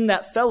something in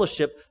that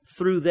fellowship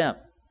through them,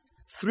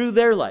 through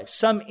their life.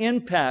 Some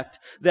impact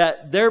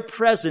that their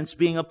presence,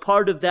 being a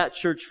part of that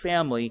church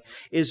family,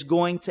 is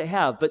going to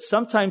have. But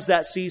sometimes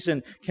that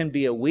season can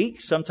be a week.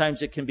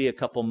 Sometimes it can be a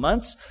couple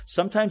months.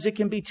 Sometimes it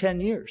can be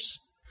 10 years.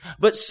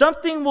 But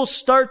something will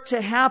start to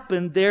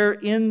happen there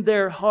in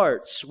their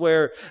hearts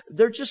where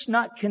they're just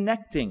not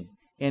connecting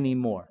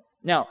anymore.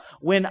 Now,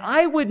 when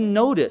I would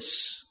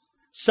notice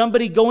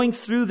somebody going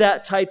through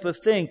that type of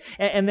thing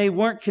and they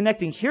weren't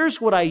connecting, here's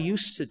what I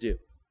used to do.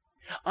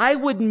 I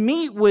would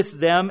meet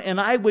with them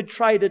and I would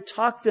try to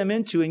talk them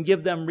into and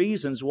give them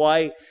reasons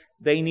why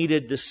they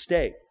needed to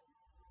stay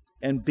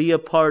and be a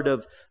part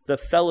of the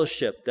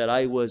fellowship that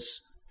I was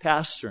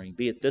pastoring,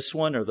 be it this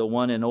one or the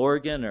one in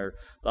Oregon or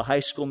the high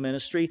school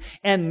ministry.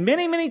 And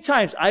many, many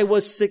times I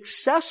was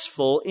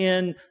successful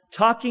in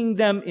talking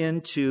them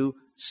into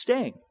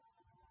staying.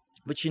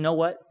 But you know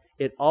what?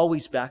 It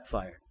always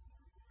backfired.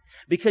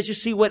 Because you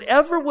see,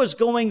 whatever was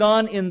going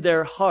on in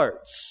their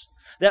hearts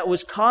that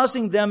was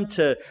causing them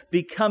to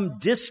become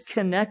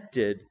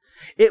disconnected,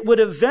 it would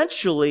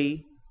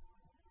eventually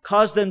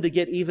cause them to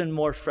get even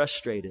more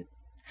frustrated.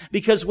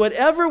 Because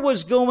whatever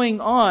was going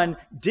on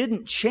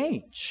didn't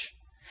change.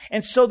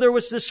 And so there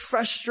was this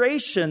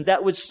frustration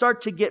that would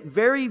start to get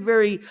very,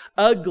 very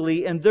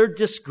ugly, and their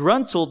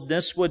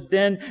disgruntledness would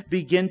then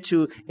begin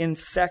to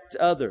infect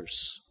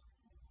others.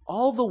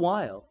 All the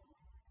while,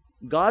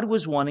 God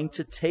was wanting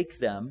to take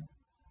them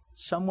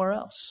somewhere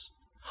else.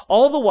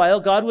 All the while,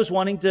 God was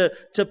wanting to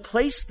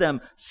place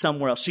them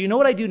somewhere else. So you know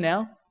what I do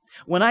now?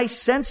 When I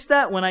sense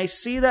that, when I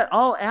see that,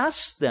 I'll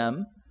ask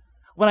them.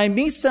 When I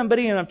meet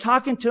somebody and I'm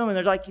talking to them and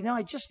they're like,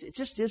 it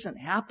just isn't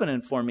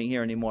happening for me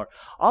here anymore.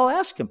 I'll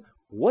ask them,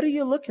 what are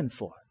you looking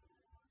for?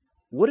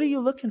 What are you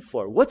looking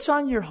for? What's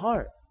on your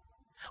heart?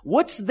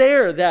 What's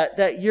there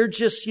that you're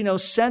just,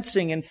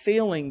 sensing and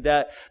feeling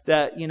that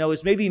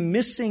is maybe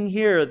missing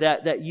here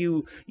that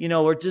you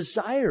are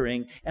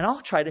desiring? And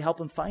I'll try to help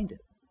them find it.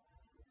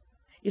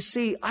 You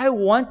see, I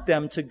want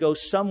them to go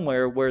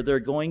somewhere where they're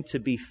going to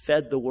be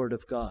fed the Word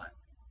of God.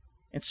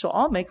 And so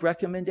I'll make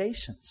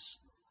recommendations.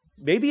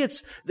 Maybe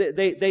it's,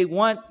 they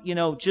want,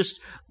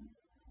 just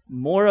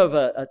more of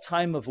a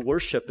time of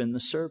worship in the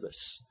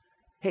service.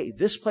 Hey,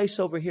 this place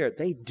over here,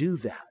 they do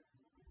that.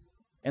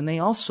 And they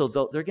also,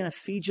 they're going to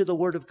feed you the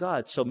Word of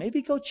God. So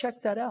maybe go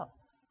check that out.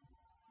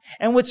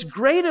 And what's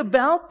great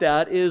about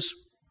that is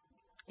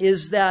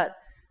that,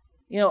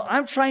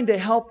 I'm trying to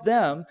help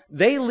them.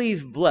 They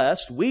leave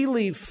blessed. We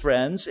leave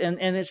friends. And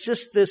it's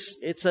just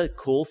it's a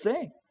cool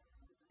thing.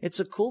 It's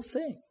a cool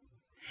thing.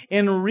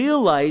 In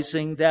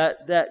realizing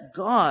that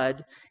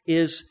God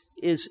is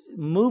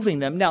moving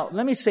them. Now,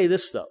 let me say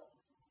this though.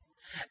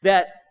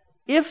 That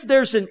if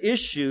there's an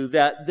issue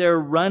that they're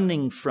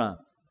running from,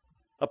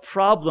 a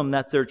problem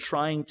that they're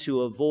trying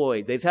to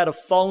avoid, they've had a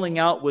falling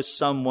out with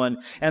someone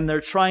and they're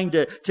trying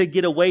to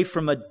get away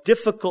from a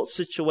difficult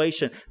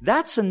situation,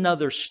 that's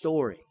another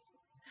story.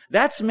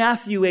 That's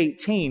Matthew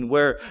 18,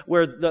 where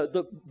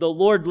the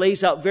Lord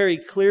lays out very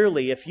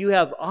clearly, if you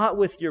have aught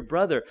with your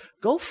brother,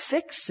 go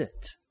fix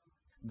it.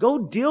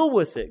 Go deal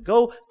with it.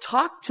 Go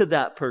talk to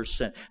that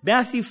person.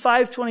 Matthew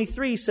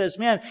 5:23 says,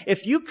 man,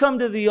 if you come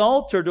to the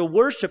altar to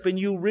worship and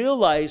you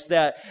realize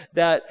that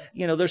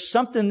there's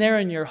something there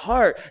in your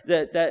heart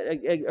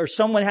or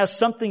someone has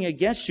something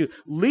against you,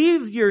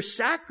 leave your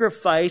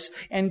sacrifice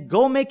and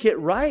go make it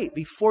right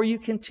before you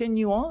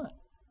continue on.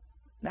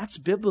 That's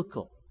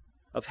biblical.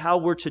 of how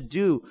we're to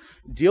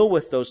deal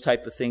with those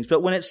type of things.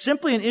 But when it's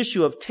simply an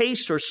issue of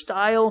taste or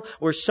style,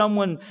 where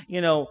someone,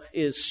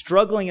 is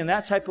struggling in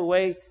that type of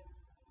way,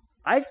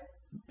 I've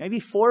maybe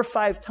 4 or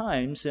 5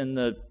 times in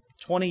the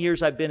 20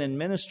 years I've been in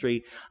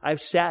ministry,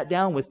 I've sat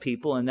down with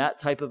people in that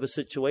type of a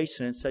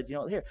situation and said,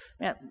 here,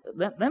 man,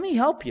 let me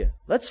help you.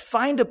 Let's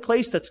find a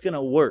place that's going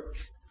to work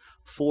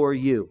for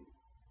you.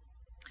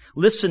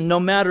 Listen, no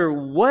matter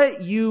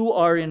what you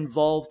are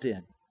involved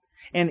in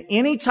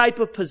any type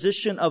of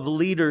position of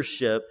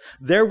leadership,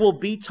 there will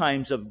be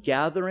times of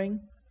gathering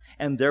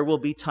and there will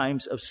be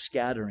times of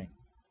scattering.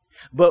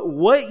 But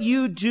what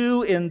you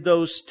do in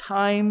those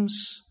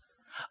times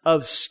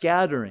of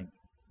scattering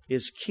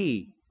is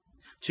key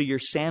to your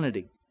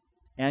sanity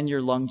and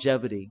your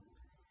longevity,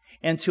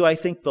 and to, I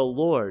think, the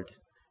Lord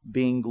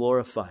being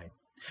glorified.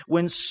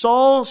 When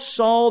Saul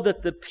saw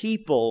that the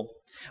people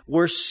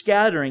were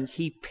scattering,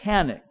 he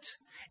panicked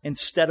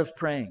instead of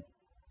praying.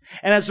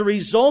 And as a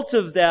result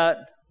of that,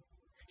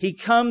 he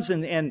comes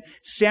and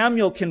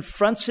Samuel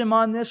confronts him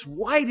on this.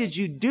 Why did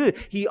you do it?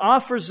 He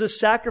offers this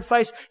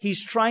sacrifice.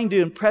 He's trying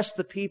to impress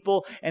the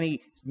people, and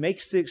he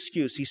makes the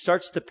excuse. He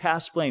starts to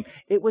pass blame.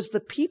 It was the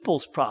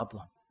people's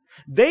problem.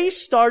 They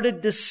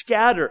started to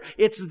scatter.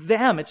 It's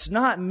them. It's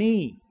not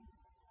me.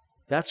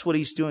 That's what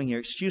he's doing here.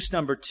 Excuse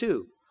number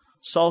 2.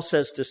 Saul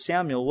says to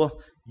Samuel, well,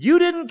 you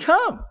didn't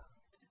come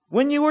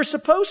when you were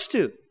supposed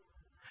to.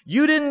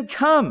 You didn't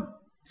come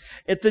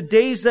at the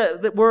days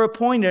that were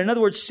appointed. In other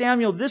words,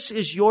 Samuel, this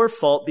is your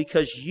fault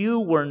because you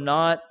were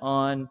not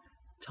on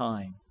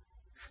time.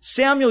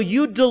 Samuel,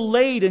 you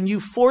delayed and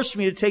you forced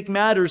me to take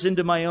matters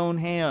into my own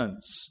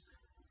hands.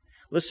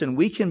 Listen,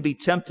 we can be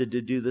tempted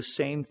to do the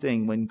same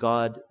thing when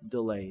God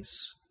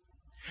delays.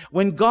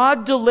 When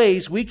God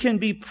delays, we can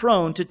be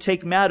prone to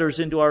take matters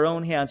into our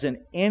own hands. And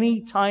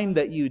any time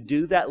that you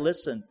do that,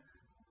 listen,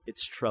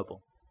 it's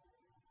trouble.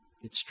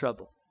 It's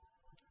trouble.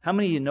 How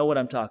many of you know what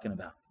I'm talking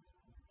about?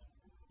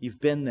 You've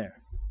been there.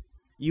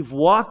 You've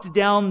walked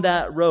down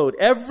that road.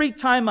 Every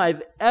time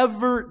I've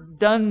ever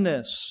done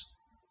this,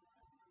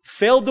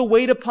 failed to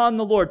wait upon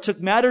the Lord,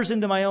 took matters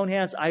into my own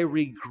hands, I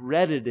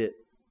regretted it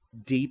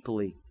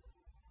deeply.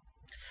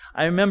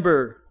 I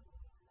remember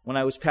when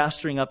I was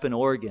pastoring up in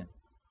Oregon,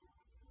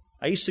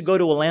 I used to go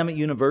to Willamette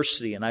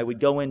University, and I would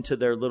go into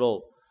their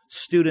little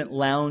student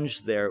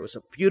lounge there. It was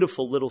a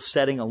beautiful little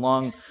setting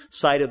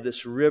alongside of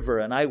this river,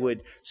 and I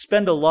would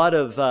spend a lot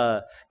of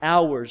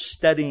hours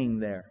studying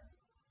there.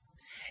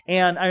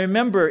 And I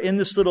remember in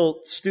this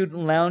little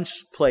student lounge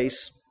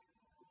place,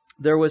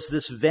 there was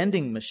this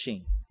vending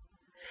machine.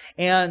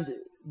 And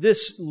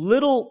this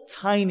little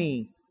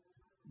tiny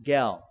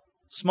gal,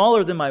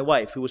 smaller than my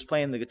wife, who was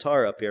playing the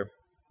guitar up here,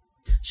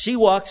 she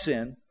walks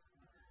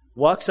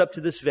up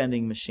to this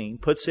vending machine,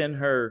 puts in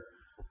her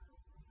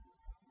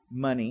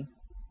money,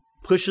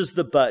 pushes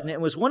the button. It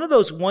was one of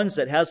those ones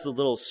that has the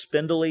little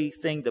spindly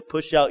thing to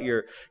push out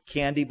your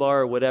candy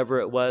bar or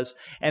whatever it was.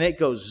 And it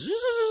goes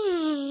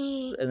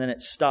zzz, and then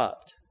it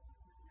stopped.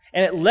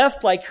 And it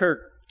left like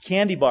her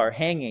candy bar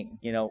hanging,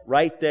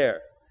 right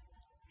there.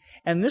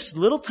 And this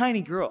little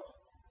tiny girl,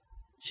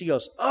 she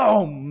goes,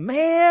 oh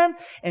man!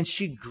 And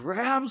she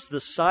grabs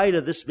the side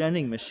of this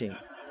vending machine.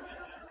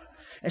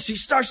 And she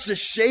starts to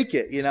shake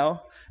it, And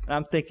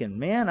I'm thinking,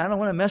 man, I don't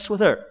want to mess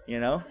with her,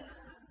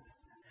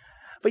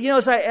 But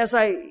as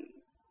I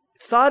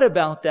thought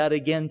about that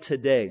again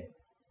today,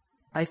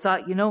 I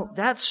thought,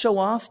 that so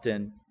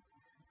often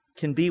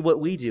can be what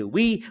we do.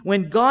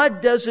 When God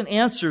doesn't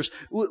answer,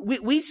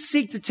 we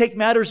seek to take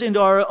matters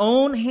into our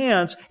own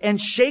hands and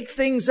shake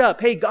things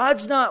up. Hey,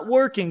 God's not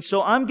working,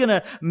 so I'm going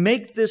to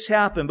make this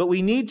happen. But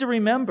we need to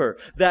remember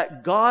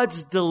that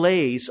God's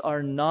delays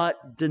are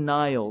not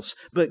denials,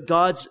 but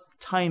God's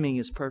timing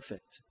is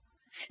perfect.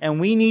 And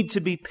we need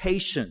to be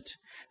patient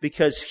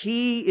because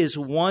He is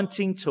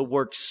wanting to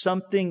work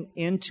something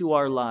into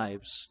our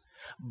lives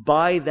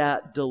by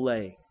that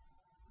delay.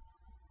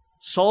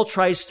 Saul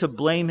tries to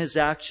blame his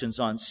actions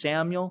on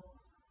Samuel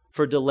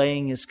for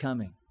delaying his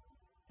coming,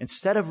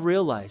 instead of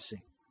realizing,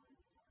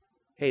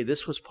 hey,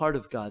 this was part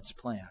of God's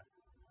plan.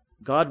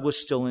 God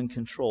was still in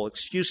control.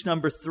 Excuse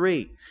number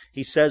 3,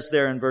 he says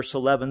there in verse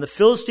 11, the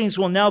Philistines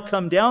will now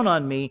come down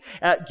on me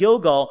at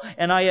Gilgal,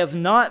 and I have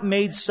not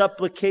made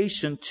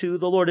supplication to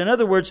the Lord. In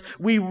other words,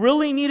 we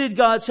really needed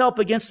God's help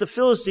against the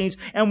Philistines,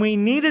 and we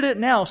needed it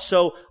now,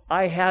 so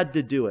I had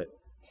to do it.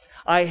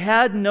 I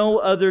had no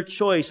other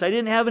choice. I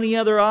didn't have any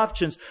other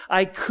options.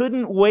 I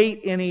couldn't wait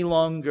any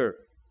longer.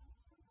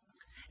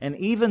 And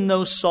even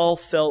though Saul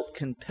felt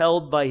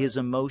compelled by his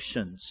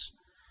emotions,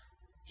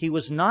 he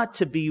was not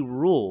to be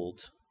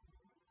ruled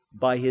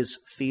by his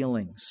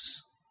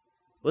feelings.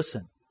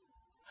 Listen,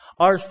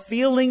 our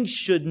feelings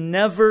should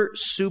never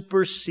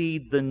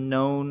supersede the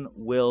known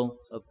will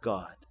of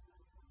God.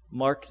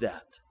 Mark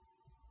that.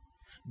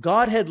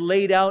 God had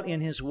laid out in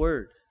His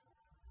Word,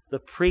 the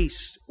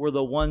priests were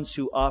the ones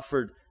who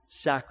offered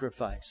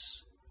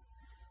sacrifice.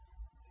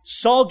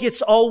 Saul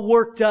gets all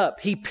worked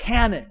up. He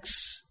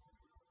panics.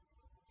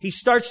 He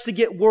starts to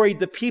get worried.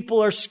 The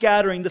people are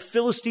scattering. The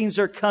Philistines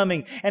are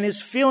coming. And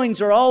his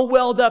feelings are all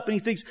welled up. And he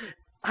thinks,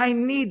 I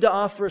need to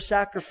offer a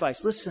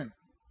sacrifice. Listen,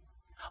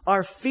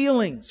 our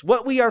feelings,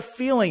 what we are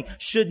feeling,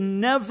 should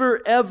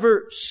never,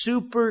 ever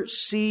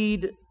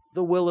supersede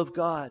the will of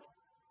God.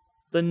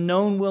 The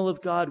known will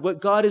of God.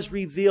 What God has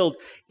revealed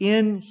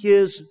in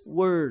His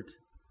Word.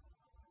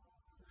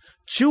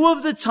 Two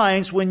of the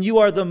times when you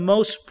are the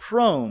most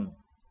prone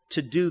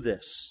to do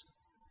this,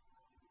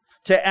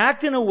 to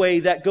act in a way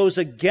that goes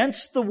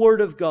against the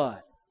Word of God,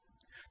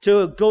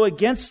 to go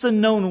against the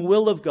known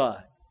will of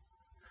God.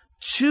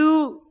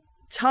 Two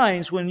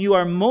times when you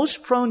are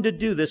most prone to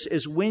do this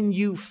is when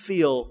you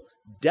feel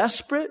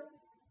desperate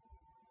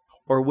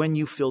or when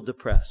you feel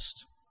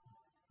depressed.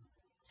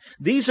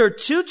 These are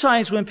two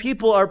times when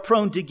people are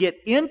prone to get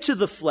into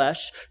the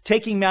flesh,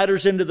 taking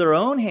matters into their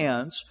own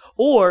hands,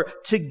 or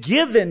to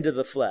give into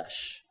the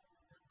flesh.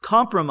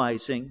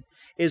 Compromising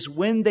is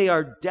when they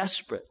are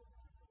desperate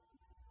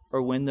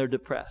or when they're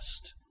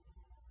depressed.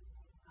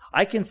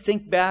 I can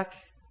think back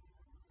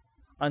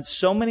on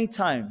so many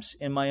times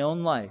in my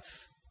own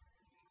life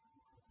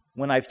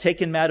when I've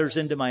taken matters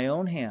into my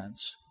own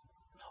hands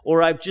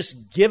or I've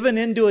just given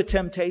into a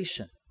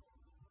temptation.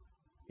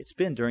 It's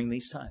been during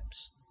these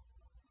times.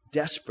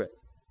 Desperate.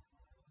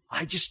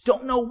 I just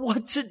don't know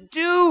what to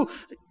do.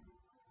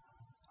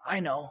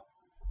 I know.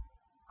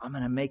 I'm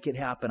going to make it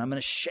happen. I'm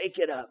going to shake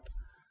it up.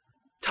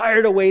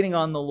 Tired of waiting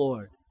on the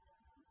Lord.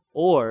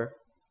 Or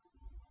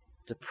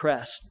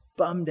depressed,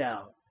 bummed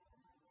out,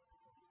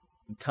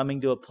 and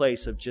coming to a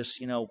place of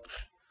just,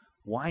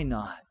 why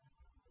not?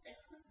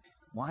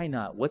 Why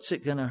not? What's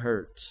it going to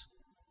hurt?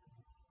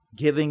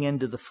 Giving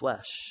into the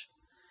flesh.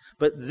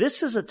 But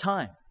this is a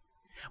time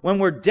when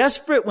we're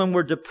desperate, when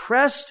we're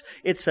depressed.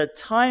 It's a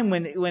time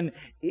when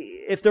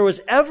if there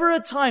was ever a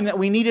time that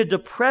we needed to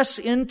press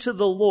into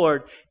the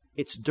Lord,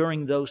 it's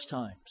during those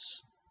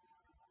times.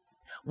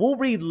 We'll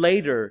read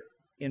later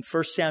in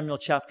 1 Samuel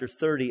chapter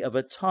 30 of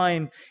a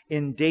time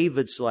in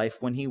David's life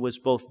when he was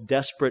both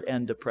desperate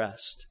and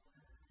depressed.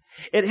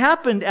 It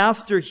happened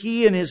after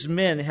he and his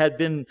men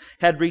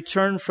had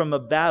returned from a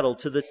battle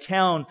to the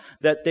town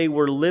that they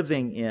were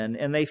living in,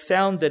 and they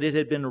found that it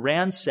had been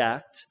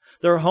ransacked,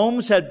 their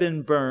homes had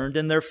been burned,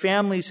 and their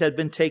families had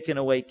been taken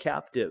away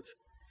captive.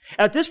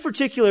 At this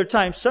particular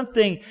time,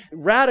 something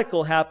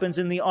radical happens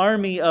in the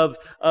army of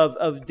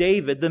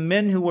David, the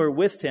men who were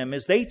with him,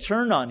 as they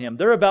turn on him.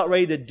 They're about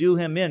ready to do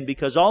him in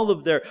because all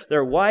of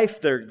their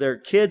wife, their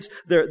kids,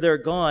 they're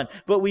gone.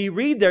 But we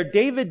read there,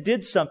 David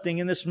did something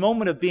in this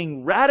moment of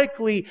being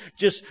radically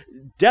just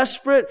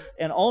desperate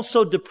and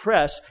also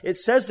depressed. It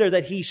says there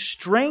that he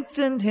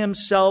strengthened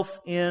himself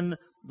in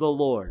the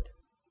Lord.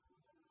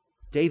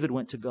 David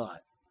went to God.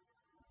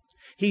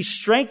 He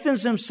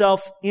strengthens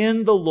himself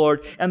in the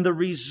Lord, and the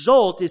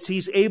result is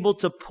he's able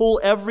to pull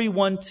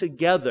everyone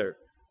together,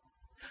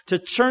 to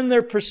turn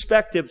their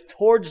perspective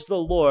towards the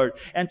Lord,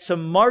 and to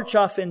march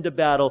off into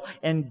battle,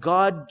 and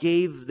God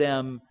gave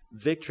them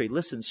victory.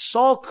 Listen,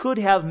 Saul could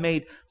have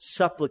made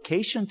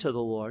supplication to the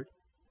Lord.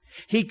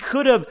 He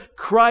could have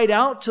cried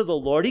out to the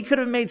Lord. He could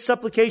have made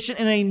supplication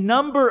in a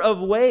number of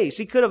ways.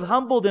 He could have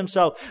humbled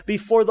himself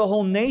before the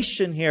whole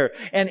nation here,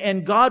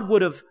 and God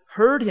would have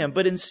heard him.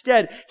 But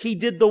instead, he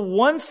did the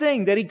one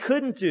thing that he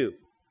couldn't do,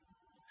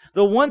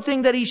 the one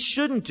thing that he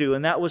shouldn't do,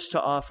 and that was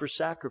to offer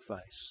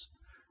sacrifice.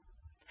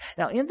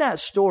 Now, in that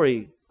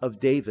story of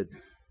David,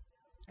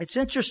 it's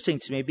interesting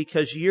to me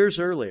because years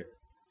earlier,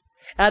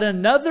 at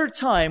another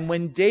time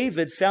when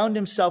David found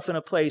himself in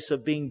a place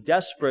of being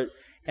desperate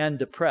and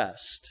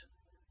depressed.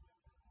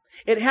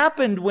 It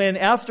happened when,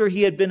 after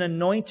he had been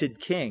anointed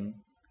king,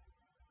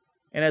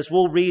 and as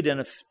we'll read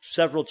in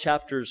several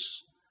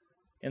chapters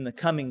in the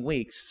coming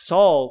weeks,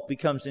 Saul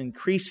becomes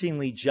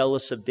increasingly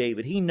jealous of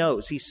David. He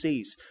knows, he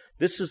sees,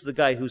 this is the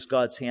guy whose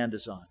God's hand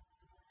is on.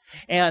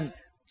 And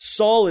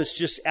Saul is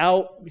just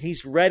out,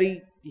 he's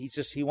ready,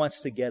 he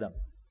wants to get him.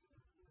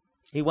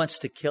 He wants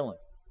to kill him.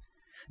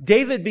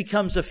 David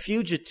becomes a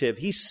fugitive.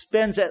 He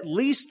spends at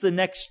least the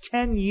next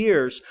 10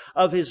 years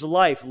of his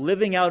life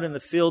living out in the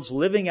fields,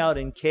 living out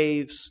in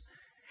caves.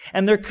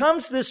 And there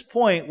comes this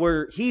point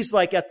where he's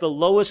like at the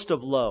lowest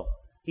of low.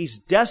 He's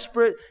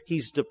desperate.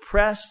 He's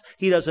depressed.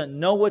 He doesn't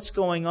know what's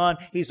going on.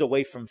 He's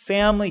away from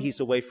family. He's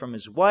away from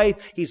his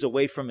wife. He's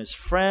away from his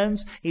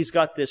friends. He's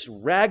got this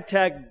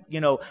ragtag,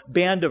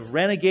 band of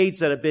renegades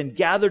that have been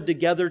gathered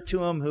together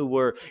to him who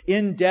were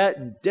in debt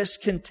and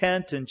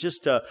discontent and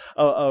just a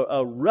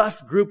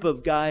rough group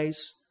of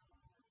guys.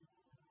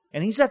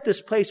 And he's at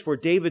this place where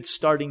David's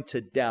starting to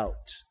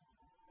doubt.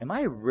 Am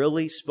I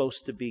really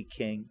supposed to be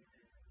king?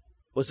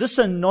 Was this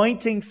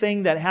anointing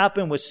thing that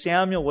happened with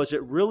Samuel, was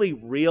it really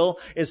real?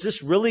 Is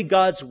this really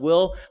God's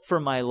will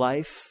for my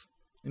life?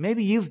 And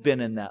maybe you've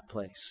been in that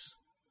place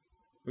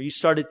where you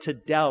started to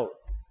doubt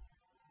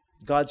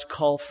God's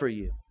call for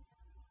you,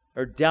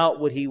 or doubt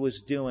what He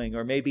was doing,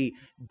 or maybe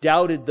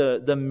doubted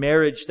the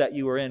marriage that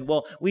you were in.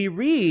 Well, we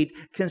read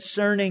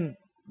concerning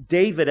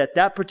David at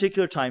that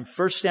particular time,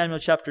 1 Samuel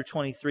chapter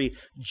 23,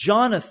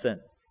 Jonathan,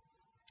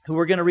 who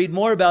we're going to read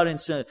more about in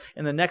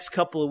the next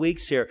couple of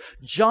weeks here.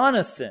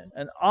 Jonathan,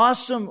 an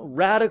awesome,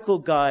 radical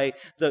guy,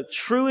 the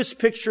truest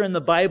picture in the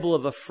Bible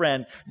of a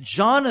friend.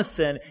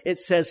 Jonathan, it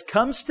says,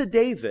 comes to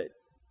David.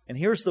 And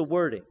here's the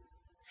wording.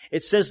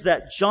 It says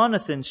that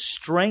Jonathan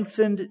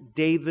strengthened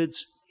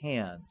David's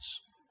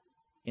hands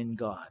in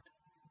God.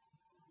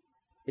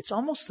 It's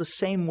almost the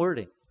same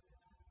wording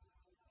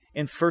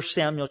in 1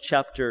 Samuel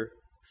chapter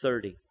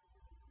 30.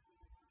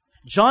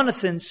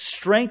 Jonathan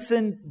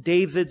strengthened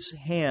David's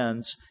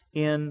hands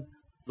in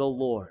the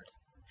Lord.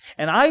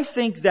 And I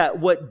think that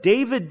what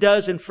David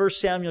does in 1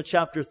 Samuel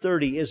chapter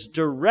 30 is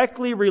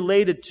directly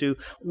related to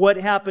what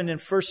happened in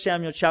 1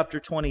 Samuel chapter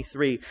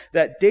 23,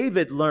 that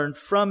David learned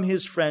from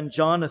his friend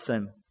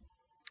Jonathan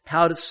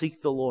how to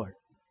seek the Lord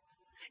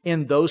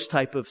in those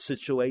type of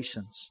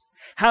situations.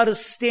 How to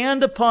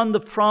stand upon the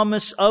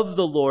promise of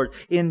the Lord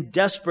in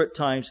desperate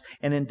times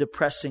and in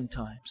depressing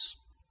times.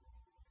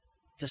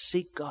 To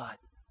seek God.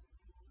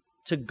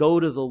 To go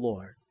to the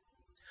Lord.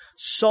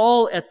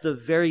 Saul, at the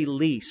very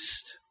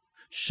least,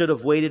 should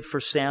have waited for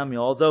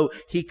Samuel. Although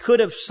he could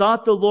have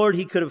sought the Lord,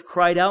 he could have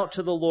cried out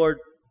to the Lord.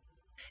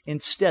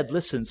 Instead,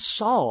 listen,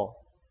 Saul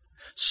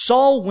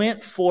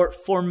went for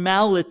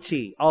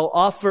formality. I'll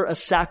offer a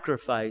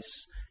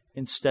sacrifice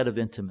instead of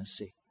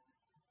intimacy.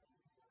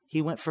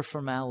 He went for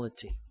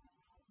formality.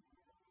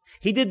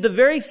 He did the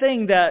very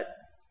thing that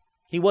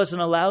he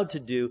wasn't allowed to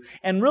do,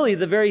 and really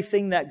the very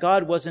thing that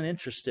God wasn't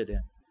interested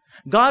in.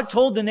 God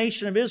told the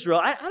nation of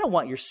Israel, I don't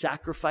want your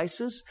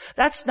sacrifices.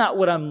 That's not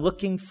what I'm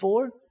looking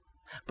for.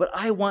 But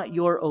I want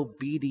your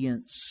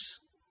obedience.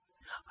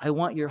 I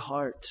want your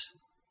heart.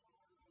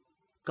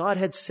 God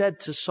had said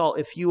to Saul,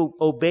 if you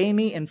obey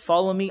me and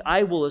follow me,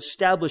 I will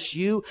establish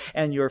you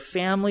and your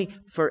family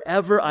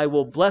forever. I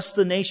will bless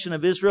the nation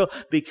of Israel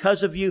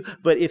because of you.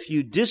 But if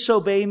you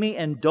disobey me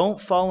and don't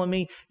follow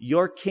me,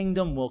 your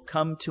kingdom will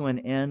come to an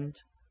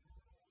end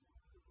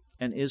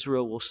and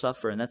Israel will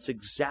suffer. And that's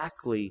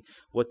exactly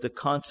what the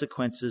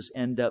consequences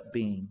end up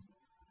being.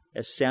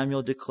 As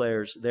Samuel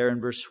declares there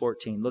in verse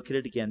 14. Look at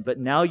it again. But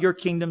now your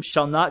kingdom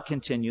shall not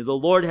continue. The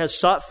Lord has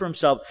sought for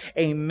himself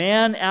a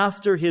man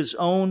after his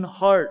own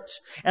heart.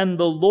 And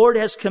the Lord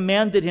has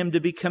commanded him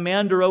to be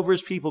commander over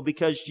his people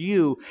because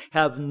you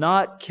have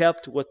not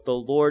kept what the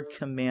Lord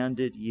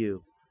commanded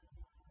you.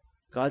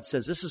 God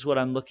says, this is what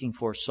I'm looking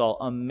for, Saul.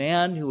 A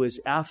man who is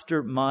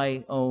after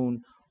my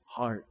own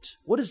heart.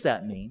 What does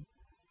that mean?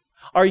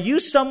 Are you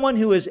someone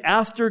who is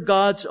after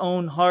God's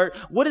own heart?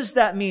 What does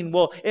that mean?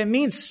 Well, it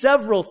means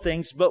several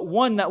things, but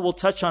one that we'll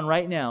touch on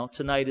right now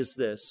tonight is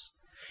this.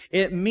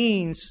 It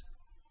means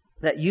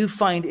that you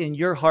find in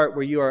your heart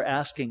where you are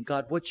asking,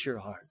 God, what's your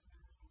heart?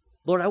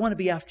 Lord, I want to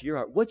be after your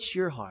heart. What's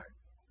your heart?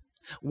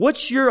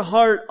 What's your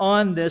heart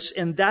on this?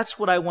 And that's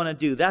what I want to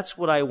do. That's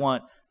what I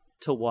want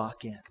to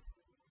walk in.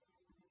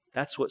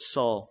 That's what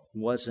Saul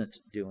wasn't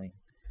doing.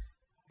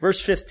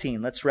 Verse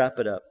 15, let's wrap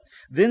it up.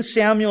 Then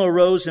Samuel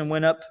arose and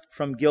went up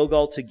from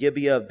Gilgal to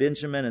Gibeah of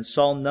Benjamin, and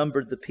Saul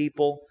numbered the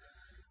people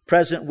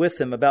present with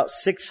him, about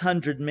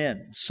 600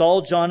 men.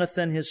 Saul,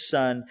 Jonathan, his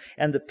son,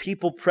 and the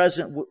people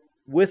present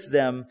with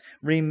them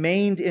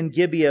remained in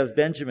Gibeah of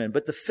Benjamin,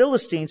 but the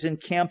Philistines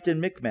encamped in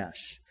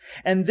Michmash.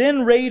 And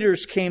then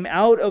raiders came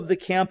out of the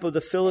camp of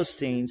the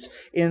Philistines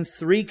in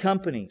 3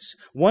 companies.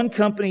 One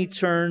company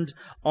turned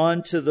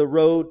onto the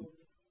road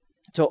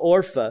to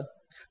Orpha,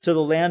 to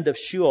the land of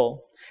Shual.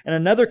 And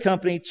another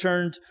company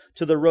turned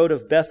to the road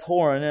of Beth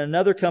Horon, and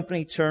another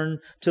company turned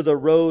to the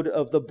road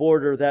of the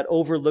border that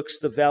overlooks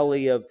the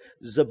valley of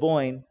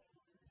Zeboim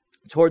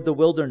toward the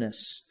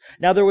wilderness.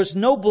 Now there was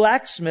no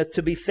blacksmith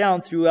to be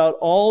found throughout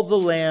all the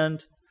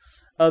land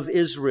of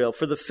Israel.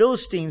 For the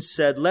Philistines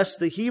said, lest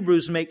the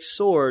Hebrews make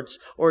swords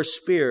or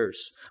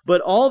spears.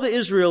 But all the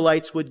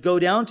Israelites would go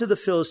down to the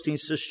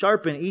Philistines to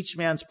sharpen each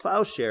man's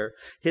plowshare,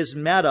 his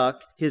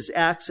mattock, his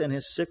axe, and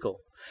his sickle.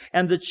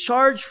 And the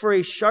charge for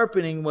a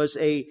sharpening was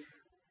a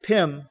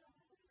pim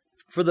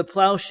for the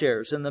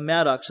plowshares and the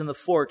mattocks and the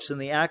forks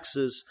and the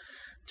axes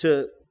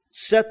to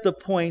set the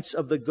points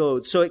of the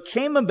goads. So it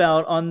came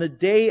about on the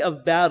day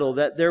of battle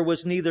that there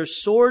was neither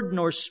sword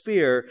nor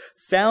spear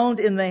found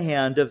in the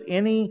hand of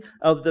any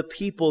of the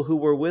people who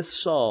were with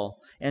Saul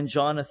and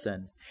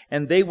Jonathan.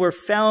 And they were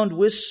found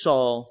with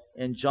Saul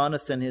and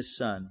Jonathan his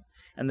son.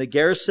 And the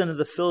garrison of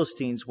the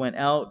Philistines went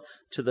out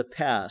to the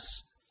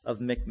pass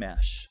of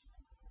Michmash.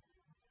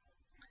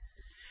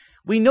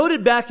 We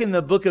noted back in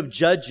the book of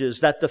Judges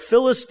that the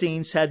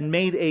Philistines had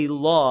made a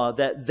law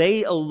that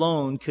they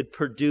alone could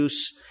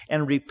produce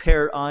and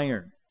repair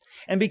iron.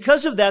 And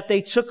because of that,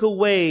 they took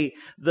away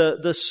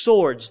the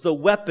swords, the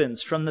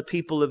weapons from the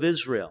people of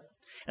Israel.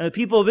 And the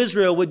people of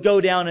Israel would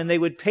go down and they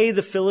would pay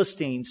the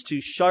Philistines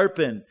to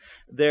sharpen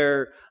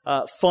their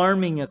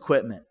farming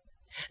equipment.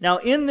 Now,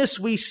 in this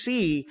we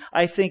see,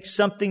 I think,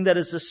 something that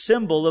is a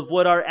symbol of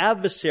what our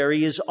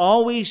adversary is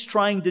always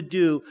trying to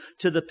do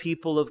to the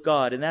people of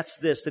God. And that's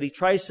this, that he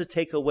tries to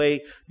take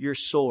away your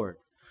sword.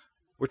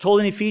 We're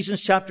told in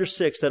Ephesians chapter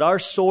 6 that our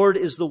sword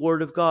is the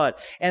Word of God.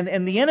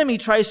 And the enemy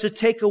tries to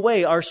take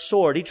away our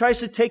sword. He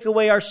tries to take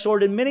away our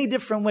sword in many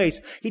different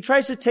ways. He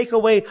tries to take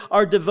away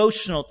our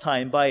devotional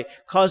time by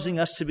causing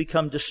us to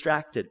become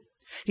distracted.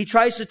 He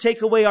tries to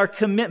take away our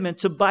commitment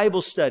to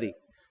Bible study,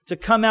 to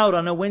come out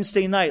on a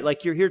Wednesday night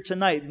like you're here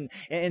tonight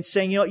and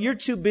saying, you're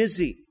too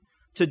busy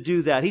to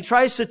do that. He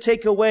tries to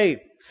take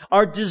away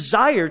our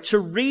desire to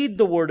read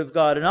the Word of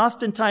God. And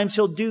oftentimes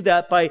He'll do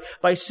that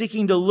by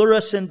seeking to lure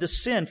us into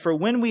sin. For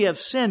when we have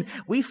sinned,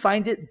 we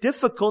find it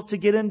difficult to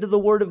get into the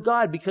Word of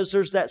God because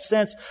there's that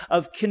sense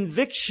of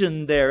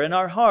conviction there in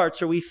our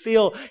hearts, or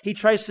He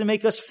tries to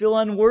make us feel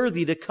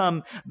unworthy to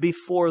come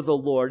before the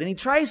Lord. And He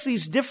tries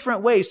these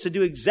different ways to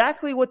do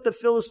exactly what the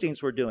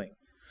Philistines were doing,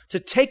 to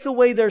take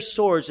away their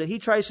swords, and He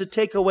tries to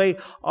take away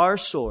our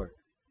sword.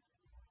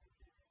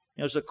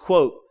 There's a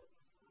quote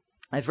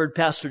I've heard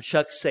Pastor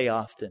Chuck say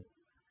often,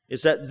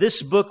 is that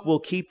this book will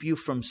keep you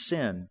from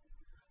sin,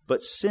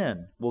 but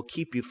sin will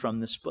keep you from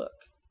this book.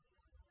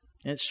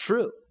 And it's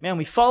true. Man,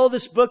 we follow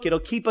this book, it'll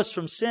keep us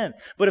from sin.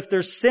 But if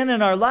there's sin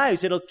in our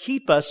lives, it'll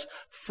keep us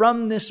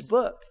from this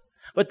book.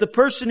 But the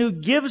person who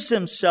gives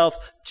himself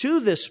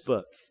to this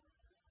book,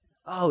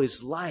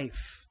 his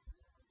life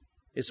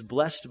is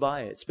blessed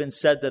by it. It's been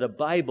said that a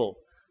Bible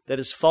that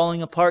is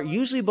falling apart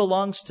usually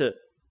belongs to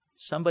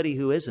somebody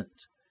who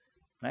isn't.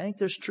 And I think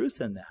there's truth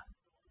in that.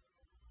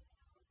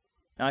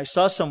 Now, I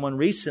saw someone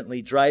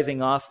recently driving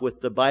off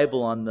with the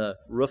Bible on the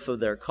roof of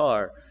their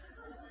car.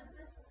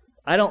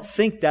 I don't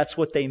think that's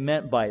what they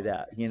meant by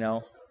that,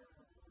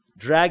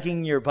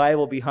 dragging your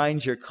Bible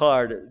behind your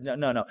car.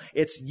 No.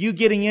 It's you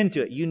getting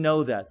into it. You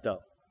know that, though.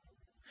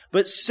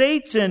 But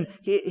Satan,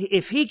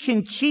 if he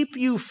can keep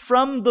you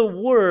from the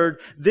Word,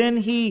 then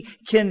he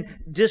can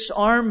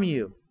disarm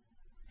you.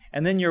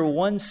 And then you're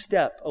one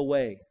step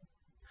away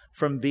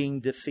from being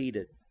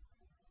defeated.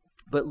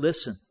 But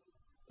listen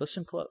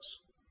close.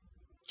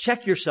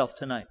 Check yourself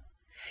tonight.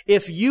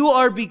 If you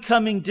are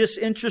becoming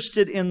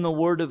disinterested in the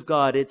Word of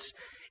God, it's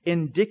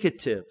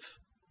indicative.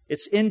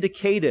 It's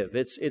indicative.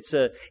 It's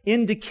an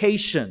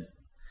indication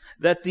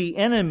that the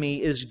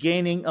enemy is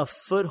gaining a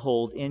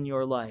foothold in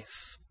your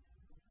life.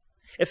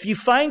 If you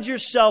find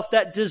yourself,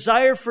 that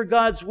desire for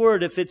God's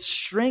Word, if it's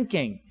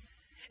shrinking,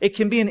 it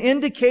can be an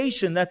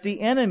indication that the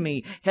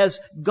enemy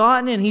has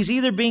gotten in. He's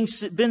either been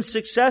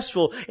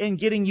successful in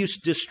getting you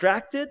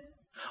distracted,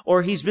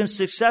 or he's been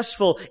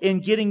successful in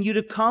getting you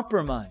to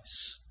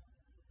compromise.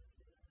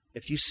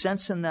 If you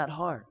sense in that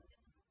heart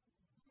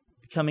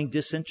becoming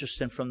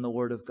disinterested from the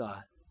Word of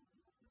God,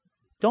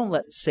 don't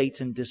let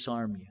Satan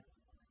disarm you.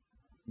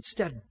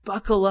 Instead,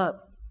 buckle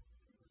up.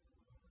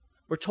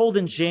 We're told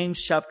in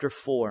James chapter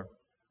 4,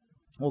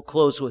 we'll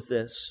close with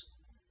this.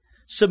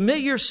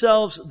 Submit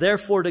yourselves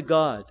therefore to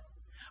God.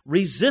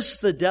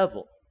 Resist the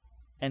devil,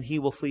 and he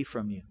will flee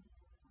from you.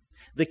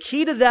 The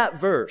key to that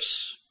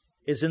verse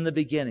is in the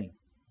beginning.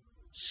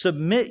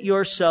 Submit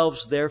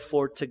yourselves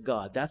therefore to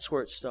God. That's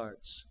where it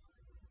starts.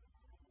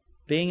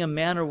 Being a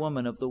man or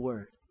woman of the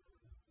Word.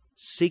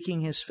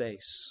 Seeking His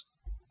face.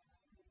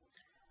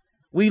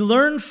 We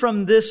learn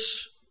from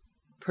this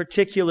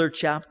particular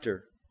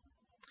chapter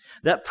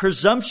that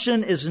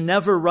presumption is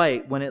never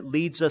right when it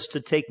leads us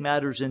to take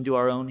matters into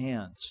our own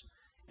hands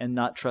and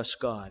not trust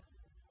God.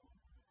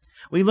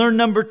 We learn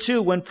number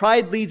 2, when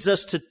pride leads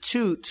us to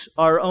toot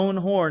our own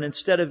horn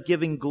instead of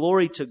giving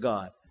glory to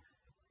God,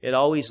 it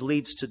always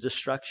leads to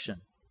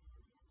destruction.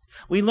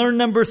 We learn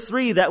number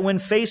 3, that when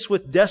faced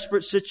with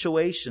desperate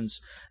situations,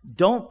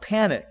 don't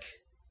panic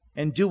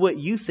and do what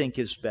you think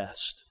is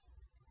best,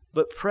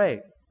 but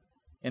pray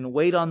and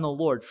wait on the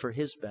Lord for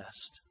His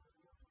best.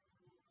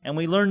 And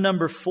we learn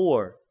number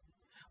 4,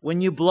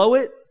 when you blow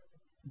it,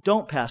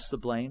 don't pass the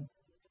blame.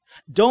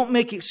 Don't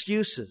make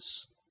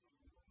excuses,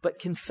 but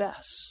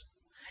confess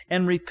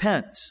and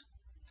repent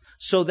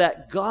so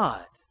that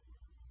God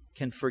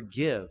can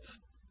forgive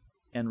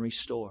and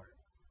restore.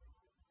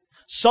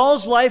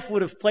 Saul's life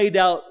would have played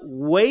out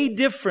way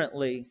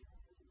differently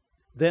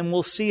than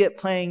we'll see it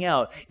playing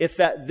out if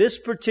at this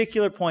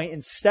particular point,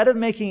 instead of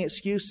making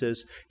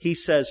excuses, he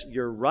says,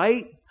 "You're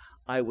right,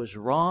 I was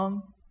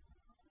wrong.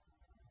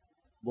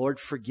 Lord,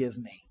 forgive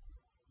me."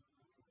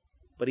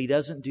 But he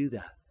doesn't do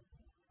that.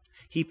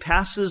 He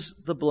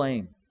passes the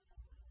blame.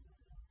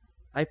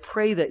 I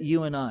pray that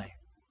you and I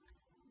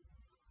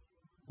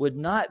would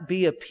not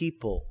be a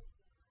people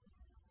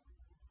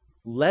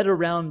led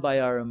around by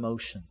our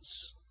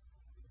emotions,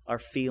 our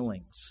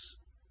feelings,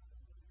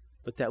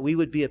 but that we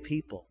would be a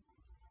people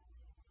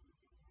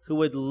who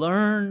would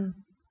learn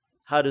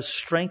how to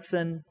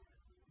strengthen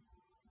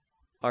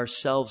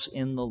ourselves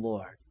in the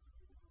Lord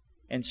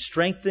and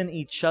strengthen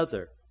each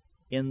other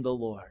in the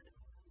Lord.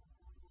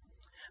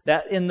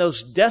 That in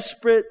those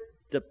desperate,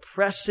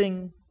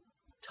 depressing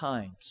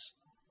times,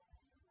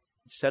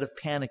 instead of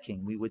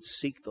panicking, we would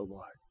seek the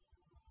Lord,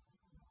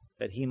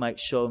 that He might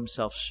show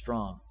Himself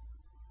strong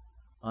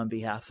on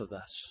behalf of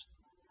us.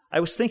 I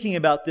was thinking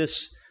about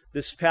this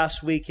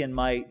past week in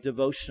my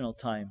devotional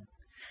time.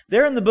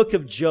 There in the book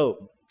of Job,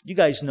 you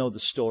guys know the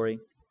story.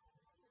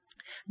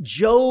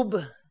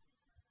 Job,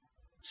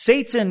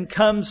 Satan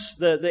comes,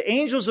 the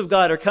angels of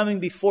God are coming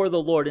before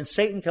the Lord, and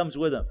Satan comes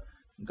with them.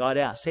 God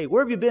asks, hey,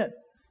 where have you been?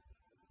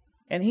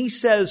 And he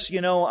says,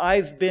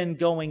 I've been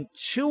going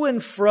to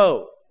and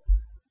fro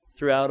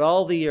throughout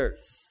all the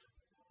earth.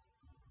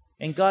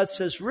 And God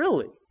says,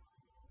 really?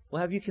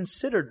 Well, have you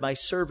considered my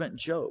servant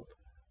Job?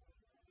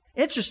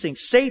 Interesting,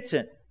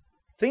 Satan.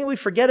 The thing that we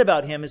forget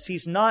about him is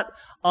he's not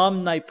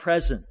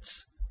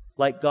omnipresent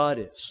like God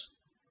is.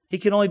 He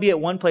can only be at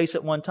one place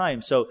at one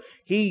time. So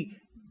he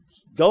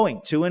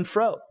going to and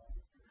fro.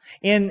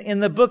 In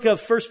the book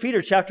of 1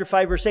 Peter chapter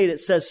 5 verse 8, it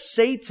says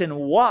Satan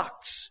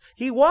walks.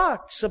 He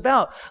walks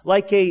about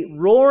like a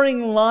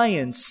roaring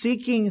lion,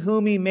 seeking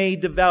whom he may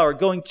devour,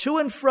 going to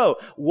and fro,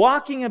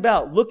 walking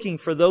about, looking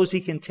for those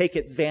he can take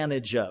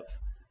advantage of.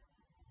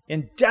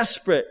 In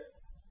desperate,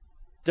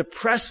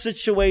 depressed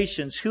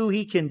situations, who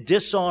he can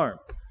disarm.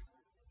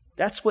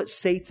 That's what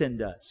Satan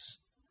does.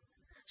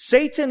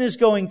 Satan is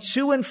going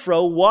to and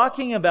fro,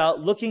 walking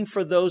about, looking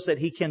for those that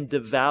he can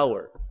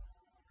devour.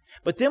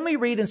 But then we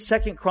read in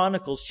 2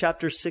 Chronicles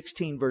chapter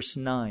 16, verse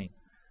 9,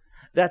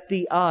 that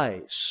the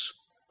eyes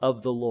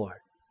of the Lord,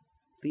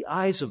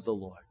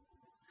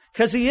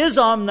 because he is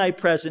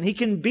omnipresent. He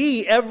can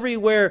be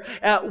everywhere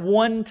at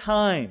one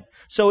time.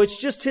 So it's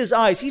just his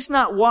eyes. He's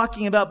not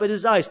walking about, but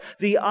his eyes.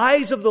 The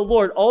eyes of the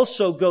Lord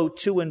also go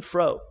to and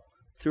fro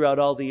throughout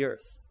all the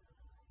earth,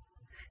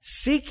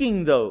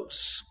 seeking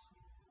those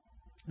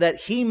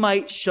that he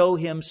might show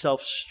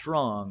himself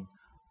strong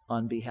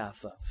on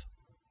behalf of,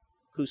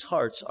 whose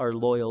hearts are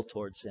loyal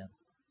towards him.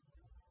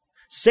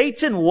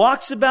 Satan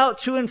walks about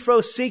to and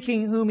fro,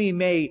 seeking whom he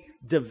may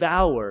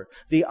devour.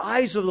 The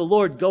eyes of the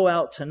Lord go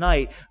out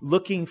tonight,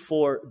 looking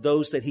for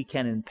those that he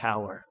can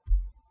empower.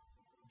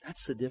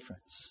 That's the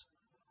difference.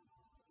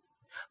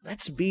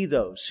 Let's be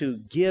those who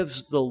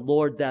gives the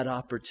Lord that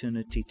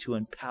opportunity to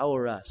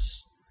empower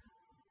us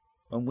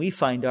when we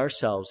find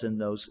ourselves in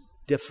those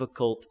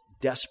difficult,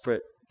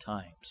 desperate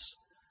times,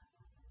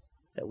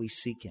 that we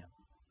seek him,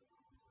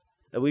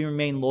 that we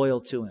remain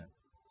loyal to him,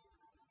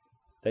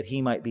 that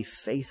he might be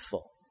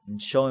faithful and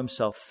show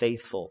himself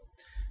faithful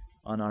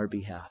on our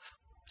behalf,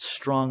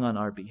 strong on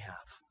our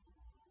behalf.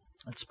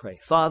 Let's pray.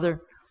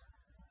 Father,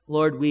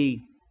 Lord,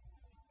 we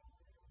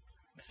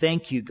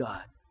thank you,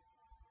 God,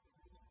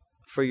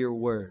 for your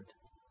word.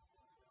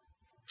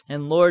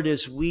 And Lord,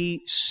 as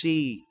we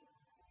see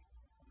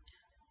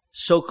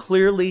so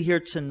clearly here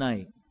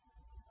tonight,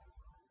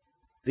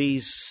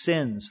 these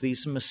sins,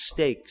 these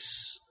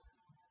mistakes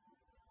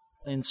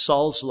in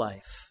Saul's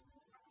life,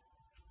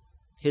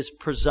 his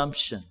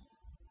presumption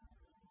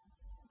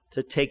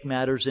to take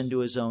matters into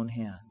his own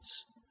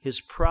hands,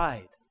 his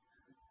pride,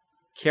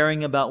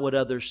 caring about what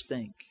others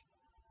think,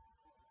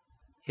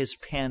 his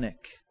panic,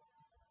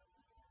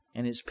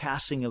 and his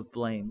passing of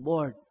blame.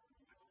 Lord,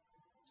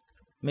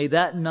 may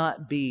that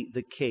not be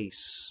the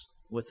case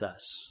with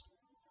us.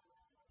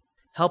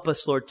 Help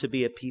us, Lord, to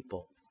be a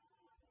people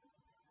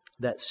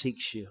that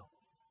seeks you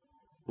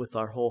with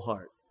our whole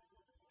heart.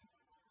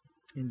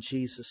 In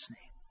Jesus'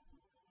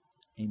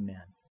 name,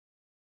 amen.